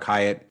at the Park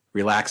Hyatt,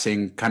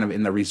 relaxing kind of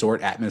in the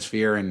resort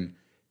atmosphere and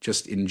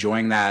just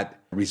enjoying that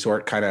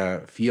resort kind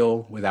of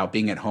feel without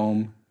being at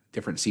home,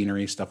 different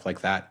scenery, stuff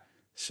like that.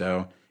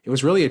 So it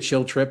was really a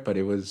chill trip, but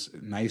it was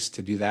nice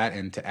to do that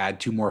and to add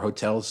 2 more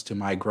hotels to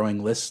my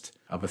growing list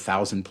of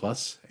 1,000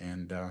 plus.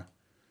 And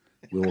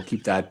we will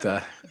keep that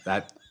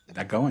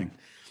going.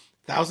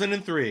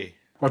 1,003.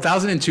 Well,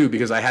 1,002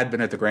 because I had been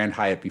at the Grand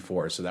Hyatt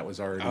before, so that was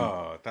already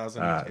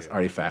 1,002.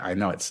 Already fat. I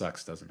know it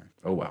sucks, doesn't it?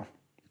 Oh well.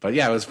 But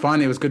yeah, it was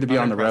fun. It was good to be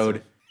on the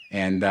road,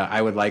 and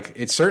I would like.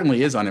 It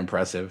certainly is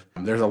unimpressive.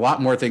 There's a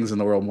lot more things in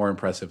the world more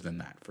impressive than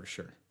that, for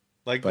sure.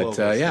 Like global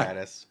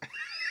status.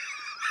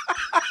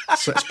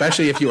 So,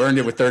 especially if you earned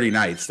it with 30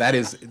 nights. That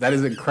is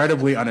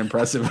incredibly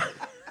unimpressive.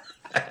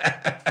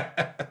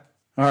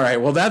 All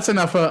right. Well, that's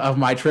enough of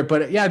my trip.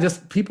 But yeah,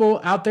 just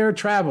people out there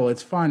travel.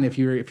 It's fun if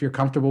you're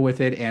comfortable with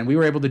it. And we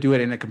were able to do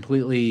it in a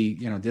completely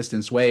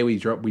distanced way. We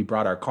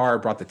brought our car,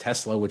 brought the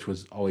Tesla, which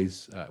was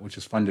always which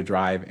is fun to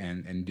drive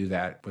and do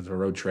that with a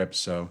road trip.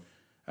 So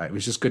it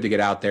was just good to get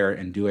out there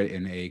and do it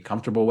in a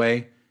comfortable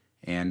way.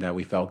 And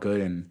we felt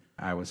good. And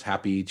I was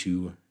happy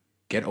to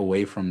get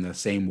away from the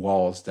same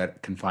walls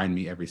that confine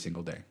me every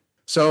single day.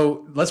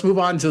 So let's move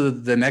on to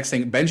the next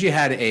thing. Benji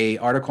had a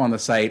article on the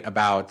site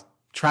about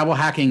travel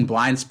hacking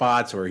blind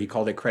spots, or he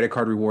called it credit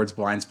card rewards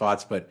blind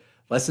spots, but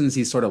lessons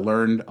he sort of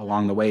learned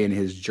along the way in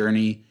his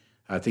journey,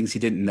 things he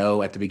didn't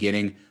know at the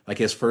beginning. Like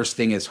his first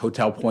thing is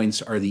hotel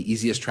points are the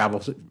easiest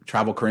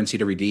travel currency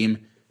to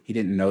redeem. He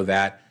didn't know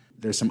that.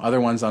 There's some other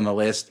ones on the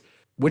list.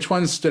 Which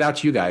ones stood out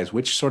to you guys?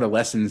 Which sort of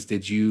lessons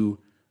did you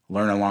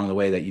learn along the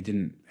way that you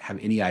didn't have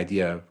any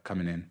idea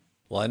coming in?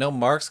 Well, I know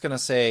Mark's going to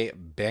say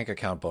bank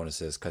account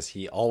bonuses because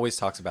he always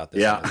talks about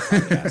this Yeah. on his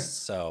podcast.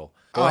 So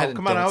go ahead and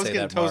come on. don't I was say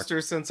getting that, Mark.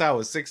 toasters since I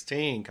was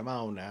 16. Come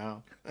on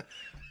now.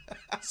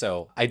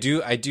 So I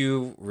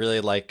do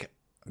really like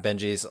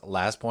Benji's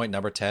last point,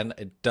 number 10.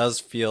 It does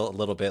feel a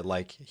little bit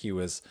like he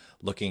was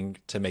looking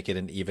to make it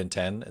an even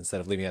 10 instead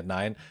of leaving it at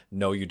 9.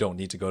 No, you don't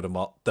need to go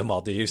to the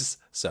Maldives.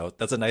 So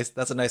that's a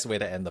nice way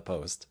to end the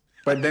post.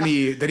 But then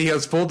he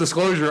has full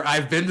disclosure.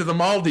 I've been to the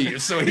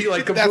Maldives, so he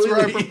like That's completely.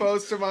 where I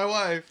proposed to my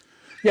wife.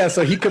 Yeah,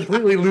 so he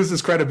completely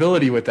loses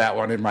credibility with that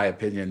one, in my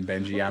opinion,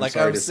 Benji. I'm Like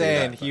sorry I'm to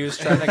saying, say that, he was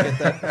trying to get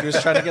that. He was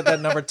trying to get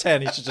that number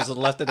 10. He should just have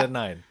left it at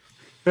 9.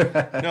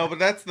 No, but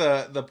that's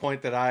the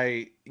point that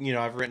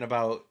I've written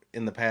about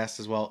in the past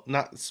as well.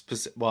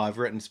 I've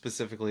written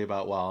specifically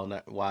about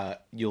why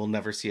you'll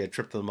never see a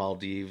trip to the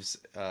Maldives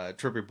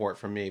trip report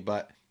from me,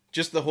 but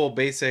just the whole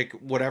basic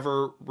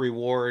whatever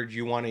reward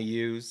you want to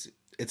use,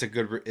 it's a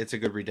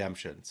good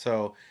redemption.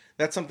 So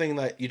that's something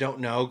that you don't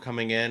know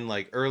coming in.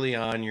 Like early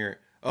on,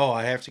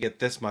 I have to get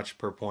this much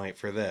per point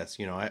for this.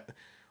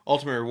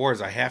 Ultimate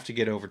rewards, I have to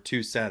get over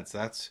 2 cents.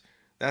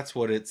 That's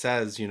what it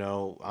says,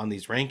 on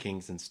these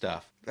rankings and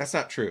stuff. That's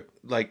not true.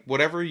 Like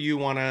whatever you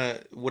wanna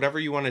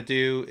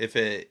do,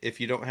 if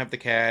you don't have the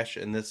cash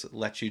and this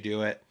lets you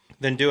do it,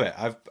 then do it.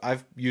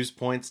 I've used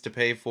points to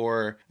pay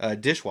for a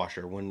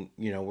dishwasher when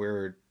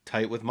we're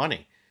tight with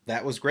money.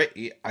 That was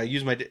great.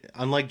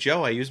 Unlike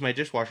Joe, I use my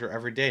dishwasher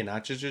every day,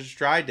 not just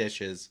dry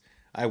dishes.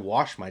 I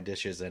wash my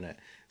dishes in it.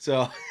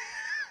 So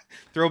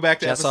throw back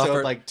to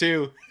episode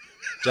 2.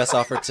 Jess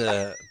offered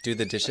to do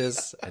the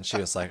dishes, and she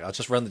was like, I'll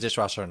just run the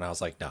dishwasher. And I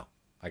was like, no,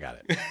 I got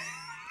it.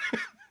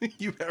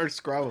 You better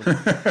scrub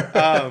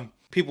them.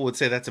 People would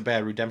say that's a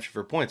bad redemption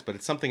for points, but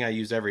it's something I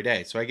use every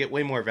day. So I get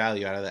way more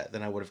value out of that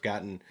than I would have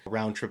gotten a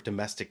round trip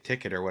domestic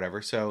ticket or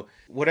whatever. So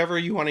whatever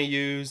you want to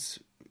use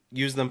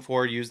them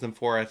for.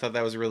 I thought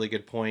that was a really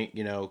good point.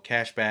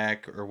 Cash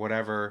back or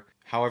whatever.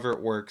 However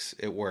it works,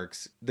 it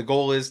works. The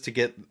goal is to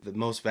get the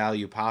most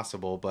value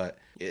possible, but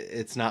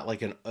it's not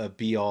like a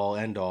be-all,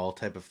 end-all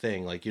type of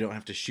thing. Like, you don't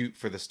have to shoot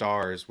for the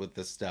stars with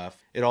this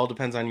stuff. It all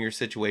depends on your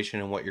situation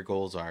and what your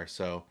goals are.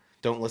 So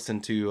don't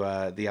listen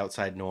to the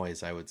outside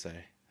noise, I would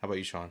say. How about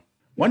you, Sean?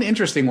 One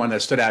interesting one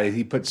that stood out is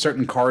he put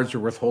certain cards are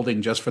worth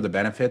holding just for the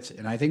benefits.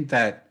 And I think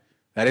that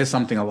is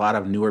something a lot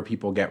of newer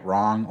people get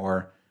wrong,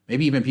 or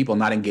maybe even people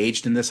not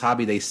engaged in this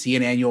hobby. They see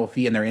an annual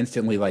fee and they're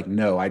instantly like,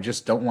 no, I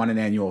just don't want an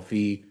annual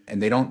fee.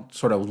 And they don't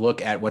sort of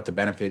look at what the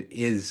benefit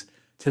is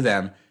to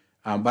them.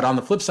 But on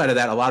the flip side of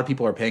that, a lot of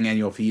people are paying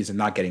annual fees and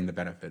not getting the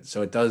benefits.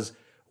 So it does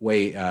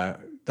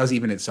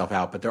even itself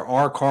out. But there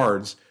are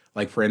cards,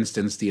 like for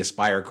instance, the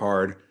Aspire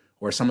card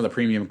or some of the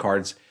premium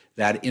cards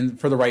that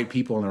for the right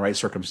people in the right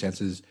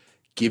circumstances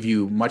give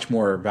you much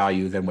more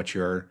value than what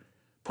you're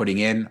putting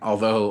in.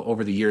 Although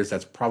over the years,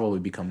 that's probably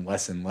become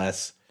less and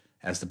less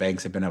as the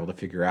banks have been able to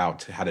figure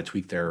out how to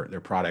tweak their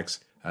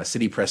products.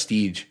 Citi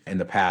Prestige in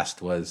the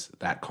past was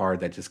that card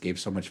that just gave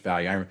so much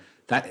value.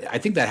 I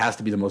think that has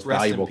to be the most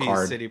valuable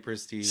card. Citi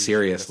Prestige.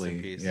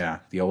 Seriously, yeah,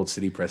 the old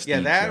Citi Prestige. Yeah,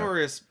 that or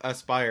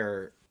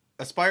Aspire.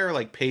 Aspire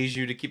like pays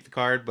you to keep the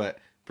card, but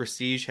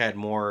Prestige had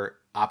more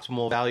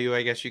optimal value,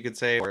 I guess you could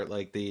say, or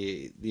like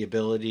the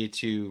ability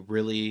to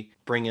really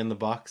bring in the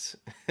bucks,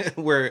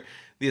 where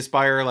the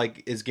Aspire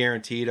like is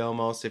guaranteed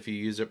almost if you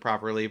use it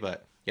properly,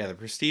 but. Yeah, the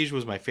Prestige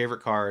was my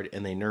favorite card,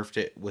 and they nerfed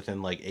it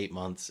within like 8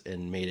 months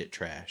and made it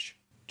trash,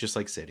 just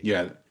like Citi.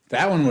 Yeah,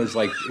 that one was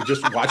like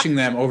just watching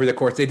them over the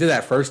course. They did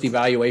that first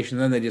evaluation,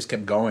 then they just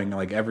kept going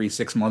like every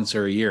 6 months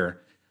or a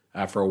year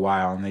for a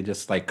while, and they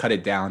just like cut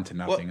it down to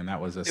nothing, and that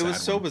was a sad It was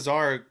so one.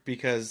 bizarre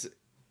because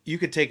you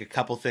could take a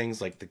couple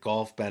things like the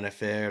golf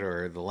benefit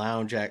or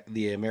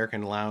the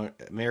American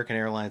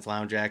Airlines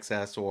lounge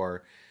access,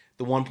 or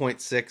the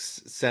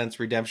 1.6 cents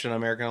redemption on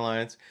American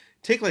Airlines.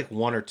 Take like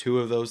one or two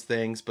of those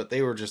things, but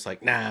they were just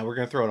like, nah, we're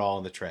going to throw it all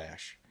in the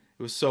trash.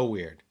 It was so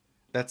weird.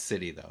 That's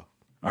Citi, though.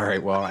 All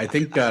right, well, I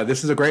think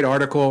this is a great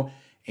article,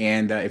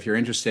 and if you're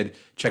interested,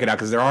 check it out,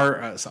 because there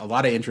are a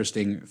lot of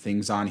interesting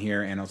things on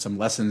here and some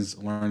lessons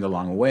learned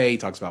along the way. He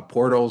talks about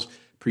portals,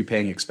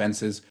 prepaying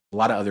expenses, a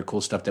lot of other cool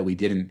stuff that we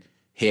didn't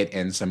hit,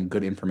 and some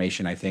good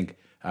information, I think,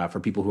 for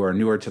people who are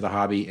newer to the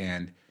hobby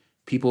and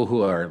people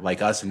who are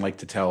like us and like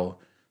to tell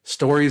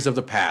stories of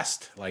the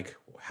past, like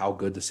how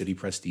good the City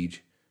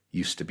Prestige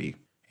used to be.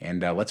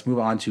 And let's move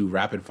on to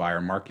rapid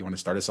fire. Mark, you want to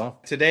start us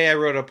off? Today I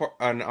wrote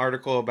an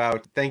article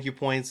about thank you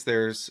points.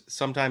 There's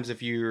sometimes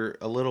if you're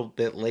a little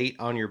bit late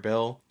on your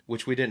bill,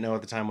 which we didn't know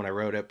at the time when I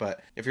wrote it,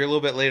 but if you're a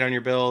little bit late on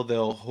your bill,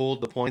 they'll hold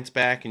the points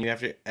back and you have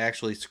to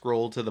actually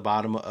scroll to the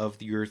bottom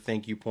of your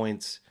thank you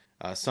points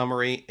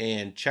summary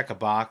and check a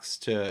box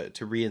to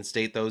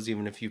reinstate those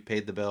even if you've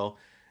paid the bill.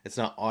 It's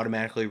not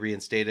automatically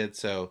reinstated,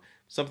 so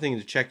something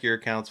to check your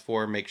accounts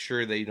for. Make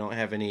sure that you don't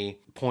have any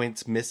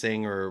points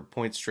missing or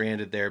points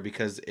stranded there,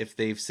 because if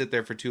they sit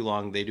there for too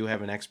long, they do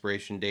have an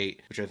expiration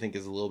date, which I think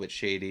is a little bit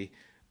shady.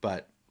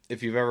 But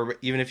if you've ever,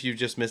 even if you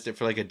just missed it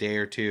for like a day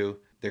or two,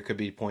 there could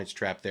be points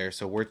trapped there.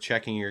 So worth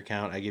checking your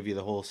account. I give you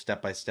the whole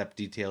step-by-step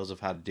details of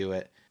how to do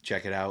it.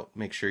 Check it out.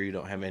 Make sure you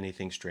don't have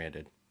anything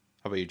stranded.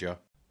 How about you, Joe?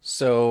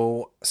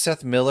 So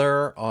Seth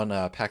Miller on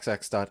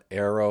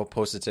PaxX.aero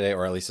posted today,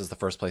 or at least is the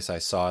first place I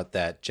saw it,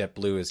 that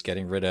JetBlue is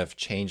getting rid of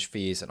change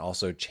fees and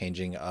also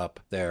changing up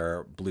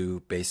their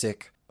Blue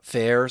Basic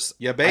fares.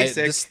 Yeah,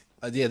 basic.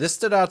 This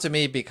stood out to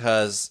me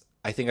because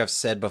I think I've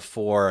said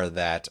before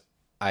that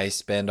I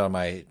spend on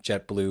my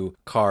JetBlue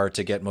card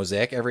to get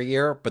Mosaic every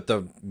year, but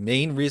the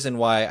main reason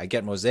why I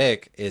get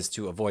Mosaic is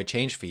to avoid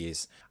change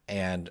fees.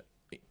 And,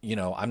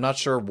 I'm not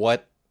sure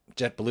what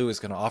JetBlue is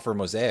going to offer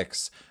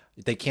Mosaics.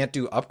 They can't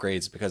do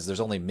upgrades because there's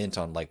only Mint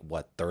on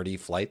 30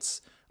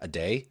 flights a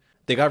day.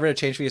 They got rid of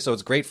change fees, so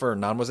it's great for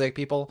non-Mosaic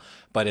people,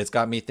 but it's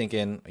got me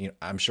thinking,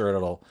 I'm sure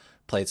it'll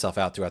play itself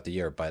out throughout the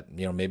year, but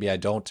maybe I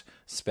don't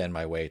spend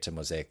my way to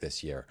Mosaic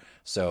this year.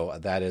 So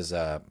that is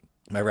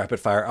my rapid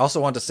fire. I also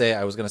want to say,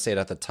 I was going to say it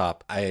at the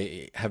top,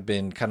 I have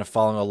been kind of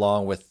following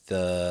along with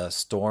the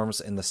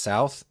storms in the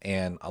south,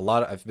 and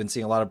I've been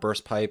seeing a lot of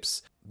burst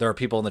pipes. There are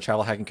people in the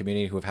travel hacking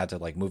community who have had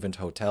to move into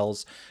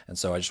hotels. And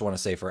so I just want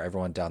to say for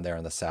everyone down there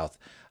in the south,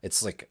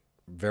 it's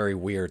very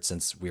weird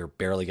since we're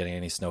barely getting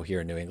any snow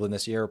here in New England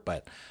this year.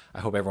 But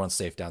I hope everyone's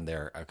safe down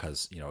there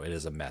because, it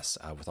is a mess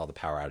with all the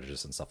power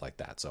outages and stuff like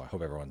that. So I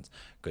hope everyone's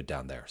good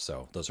down there.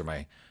 So those are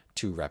my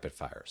 2 rapid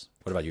fires.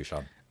 What about you,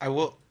 Sean? I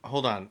will,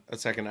 hold on a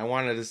second. I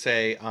wanted to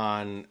say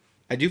I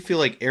do feel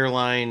like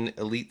airline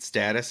elite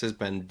status has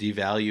been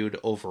devalued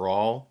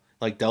overall.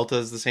 Like Delta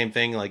is the same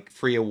thing,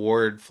 free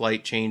award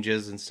flight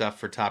changes and stuff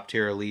for top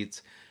tier elites.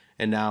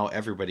 And now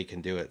everybody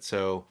can do it.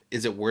 So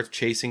is it worth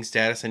chasing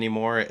status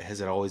anymore? Has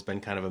it always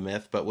been kind of a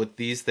myth? But with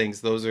these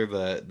things, those are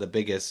the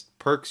biggest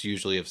perks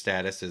usually of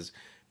status is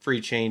free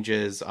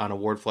changes on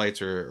award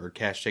flights or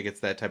cash tickets,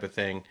 that type of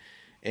thing.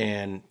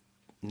 And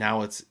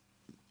now it's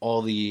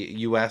all the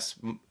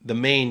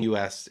main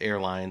US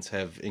airlines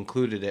have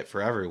included it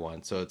for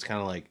everyone. So it's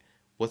kind of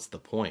what's the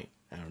point?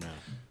 I don't know.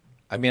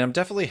 I mean, I'm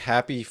definitely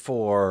happy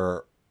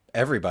for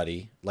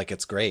everybody.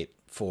 It's great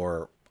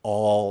for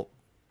all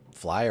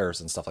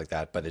flyers and stuff like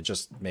that, but it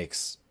just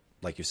makes,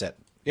 like you said,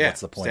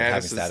 what's the point of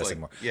having status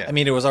anymore? Yeah. I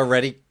mean, it was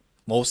already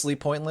mostly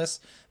pointless,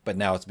 but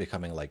now it's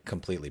becoming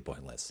completely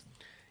pointless.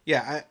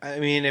 Yeah, I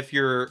mean, if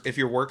your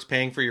work's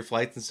paying for your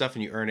flights and stuff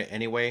and you earn it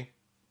anyway,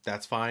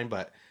 that's fine,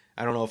 but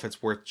I don't know if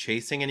it's worth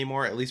chasing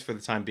anymore, at least for the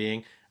time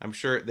being. I'm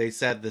sure they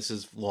said this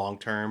is long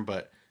term,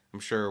 but I'm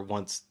sure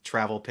once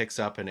travel picks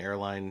up and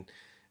airline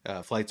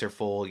flights are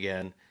full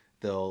again,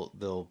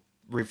 they'll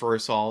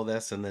reverse all of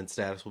this and then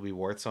status will be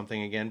worth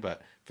something again.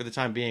 But for the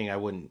time being, I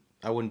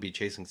wouldn't be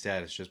chasing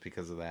status just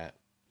because of that.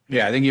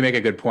 Yeah, I think you make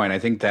a good point. I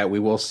think that we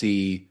will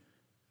see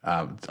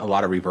a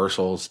lot of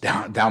reversals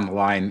down the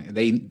line.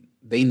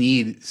 They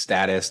need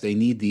status. They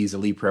need these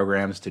elite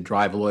programs to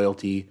drive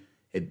loyalty.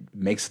 It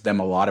makes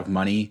them a lot of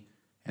money,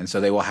 and so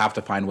they will have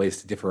to find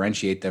ways to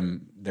differentiate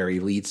their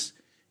elites.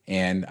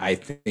 And I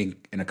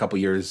think in a couple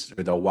years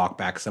they'll walk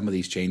back some of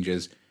these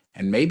changes.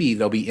 And maybe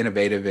they'll be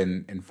innovative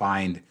and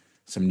find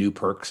some new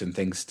perks and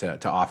things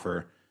to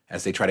offer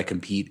as they try to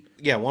compete.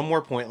 Yeah, one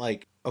more point.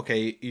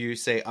 Okay, you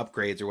say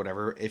upgrades or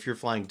whatever. If you're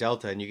flying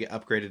Delta and you get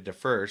upgraded to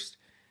first,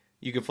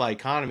 you can fly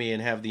economy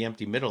and have the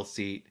empty middle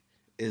seat.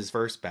 Is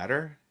first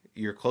better?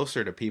 You're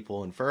closer to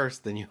people in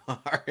first than you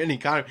are in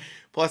economy.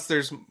 Plus,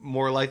 there's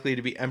more likely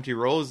to be empty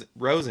rows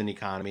in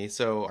economy.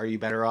 So are you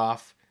better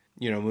off,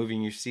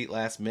 moving your seat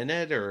last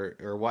minute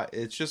or what?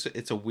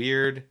 It's a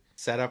weird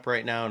setup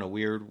right now in a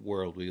weird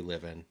world we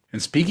live in.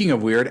 And speaking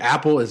of weird,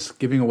 Apple is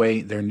giving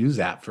away their news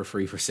app for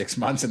free for 6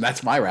 months, and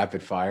that's my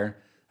rapid fire.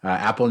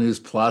 Apple News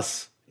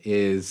Plus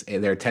is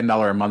their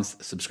 $10 a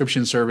month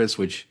subscription service,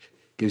 which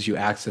gives you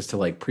access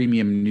to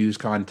premium news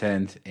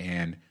content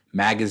and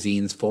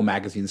magazines, full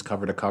magazines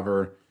cover to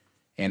cover.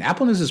 And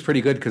Apple News is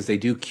pretty good because they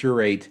do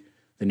curate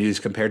the news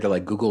compared to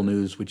Google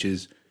News, which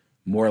is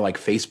more like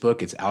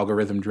Facebook. It's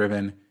algorithm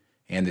driven.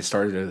 And it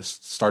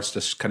starts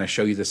to kind of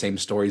show you the same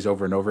stories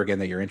over and over again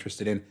that you're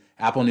interested in.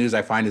 Apple News,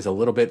 I find, is a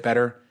little bit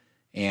better.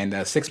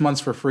 And 6 months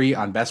for free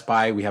on Best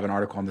Buy. We have an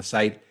article on the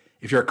site.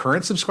 If you're a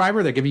current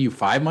subscriber, they're giving you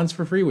 5 months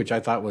for free, which I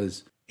thought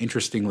was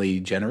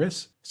interestingly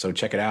generous. So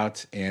check it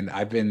out. And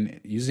I've been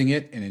using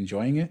it and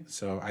enjoying it.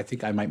 So I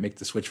think I might make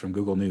the switch from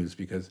Google News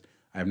because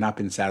I have not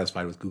been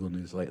satisfied with Google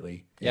News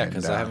lately. Yeah, And,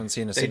 because I haven't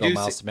seen a they single do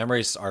mouse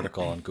memories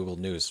article on Google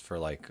News for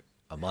like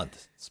a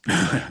month.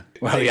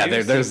 well, yeah,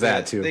 there's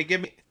that too. They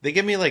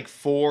give me like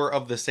 4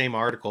 of the same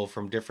article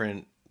from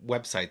different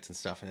websites and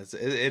stuff, and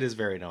it is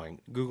very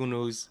annoying. Google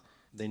News.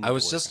 I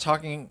was just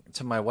talking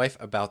to my wife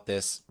about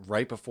this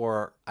right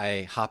before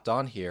I hopped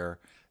on here.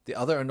 The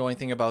other annoying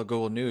thing about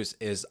Google News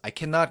is I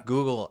cannot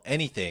Google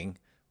anything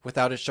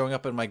without it showing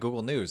up in my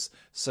Google News.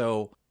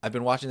 So I've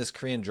been watching this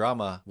Korean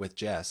drama with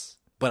Jess,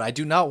 but I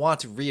do not want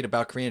to read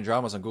about Korean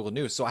dramas on Google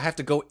News. So I have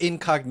to go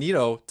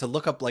incognito to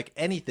look up like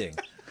anything.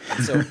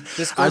 And so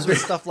this goes with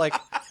stuff like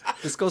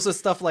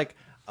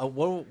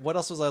what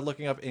else was I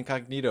looking up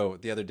incognito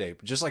the other day?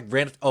 Just like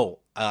random.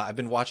 I've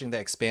been watching The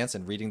Expanse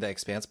and reading The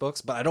Expanse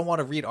books, but I don't want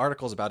to read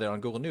articles about it on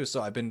Google News.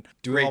 So I've been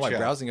doing all my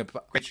browsing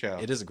about. Great show.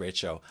 It is a great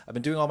show. I've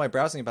been doing all my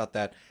browsing about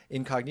that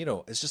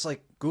incognito. It's just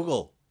like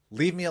Google,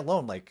 leave me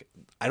alone. Like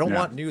I don't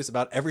want news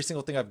about every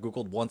single thing I've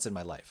Googled once in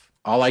my life.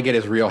 All I get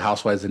is Real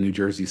Housewives of New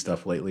Jersey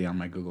stuff lately on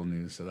my Google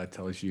News, so that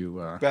tells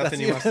you.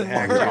 Bethany must have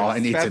hacked you. All I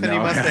need to know.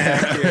 Must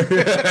have hacked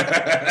you.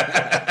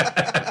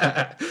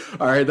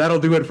 All right, that'll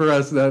do it for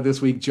us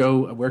this week.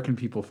 Joe, where can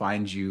people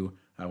find you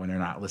when they're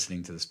not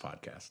listening to this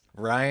podcast?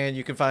 Ryan,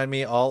 you can find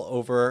me all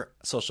over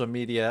social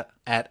media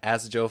at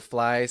As Joe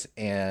Flies,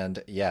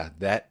 and yeah,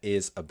 that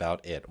is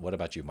about it. What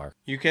about you, Mark?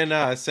 You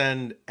can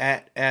send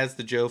at As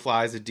the Joe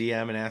Flies a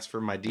DM and ask for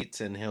my deets,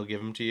 and he'll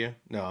give them to you.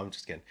 No, I'm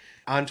just kidding.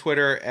 On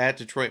Twitter at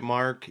Detroit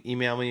Mark.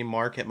 Email me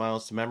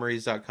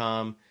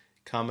mark@milestomemories.com.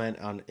 Comment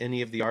on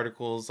any of the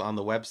articles on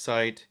the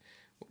website.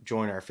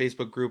 Join our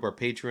Facebook group, our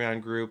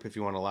Patreon group if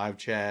you want to live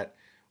chat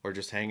or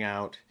just hang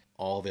out.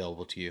 All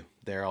available to you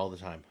there all the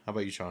time. How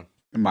about you, Sean?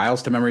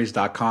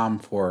 milestomemories.com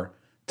for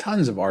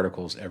tons of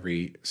articles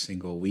every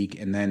single week.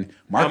 And then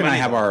Mark and I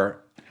have our...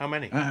 How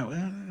many?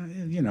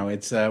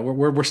 It's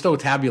we're still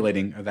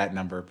tabulating that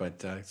number,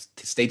 but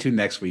stay tuned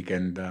next week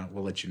and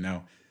we'll let you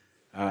know.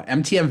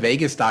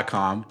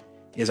 MTMVegas.com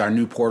is our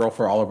new portal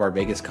for all of our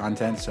Vegas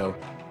content. So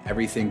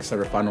everything's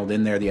sort of funneled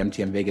in there. The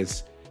MTM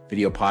Vegas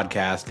video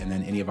podcast, and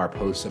then any of our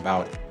posts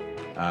about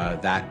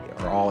that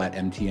are all at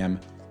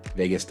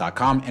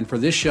mtmvegas.com. And for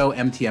this show,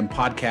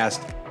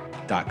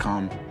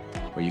 mtmpodcast.com,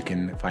 where you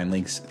can find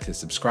links to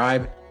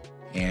subscribe.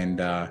 And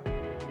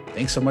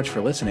thanks so much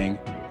for listening.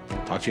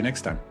 Talk to you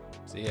next time.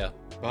 See ya.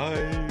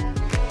 Bye.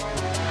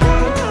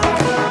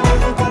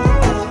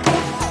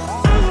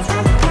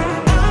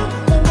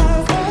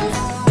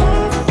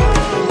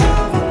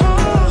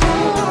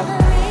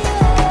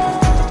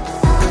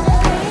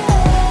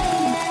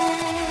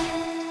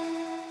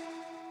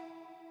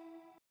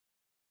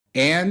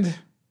 And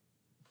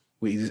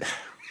we,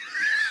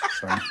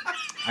 sorry,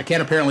 I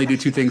can't apparently do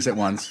 2 things at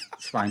once.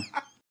 It's fine.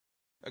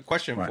 A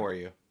question for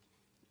you.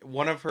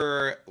 One of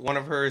hers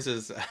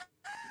is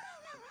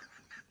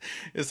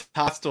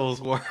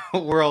Hostel's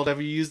World.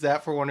 Have you used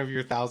that for one of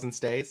your 1,000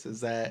 stays?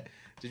 Did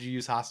you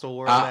use Hostel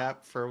World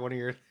app for one of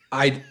your?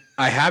 I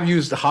have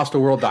used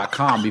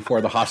hostelworld.com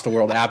before the Hostel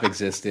World app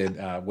existed,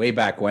 way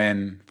back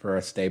when for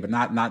a stay, but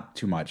not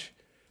too much.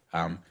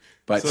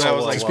 But so that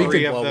was like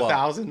 3 of the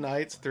 1,000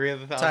 nights. 3 of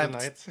the 1,000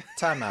 nights.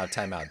 Time out.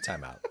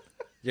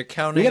 You're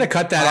counting. We got to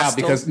cut that out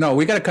because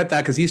we got to cut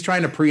that because he's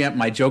trying to preempt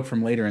my joke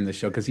from later in the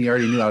show because he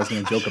already knew I was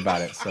going to joke about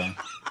it. So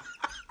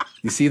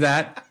you see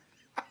that?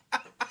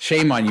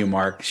 Shame on you,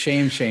 Mark.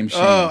 Shame.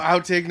 Oh,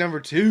 outtake number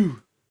 2.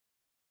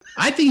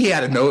 I think he had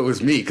to know it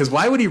was me because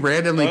why would he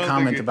randomly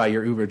comment about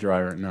your Uber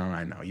driver? No,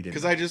 I know he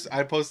didn't. Because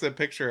I posted a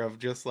picture of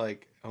just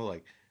like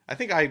I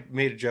think I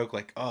made a joke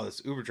like, oh, this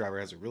Uber driver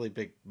has a really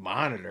big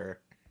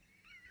monitor.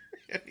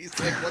 And he's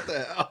like, what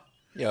the hell?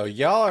 Yo,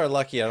 y'all are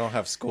lucky I don't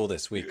have school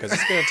this week because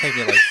it's going to take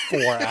me like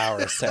 4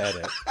 hours to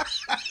edit.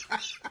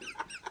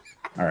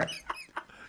 All right.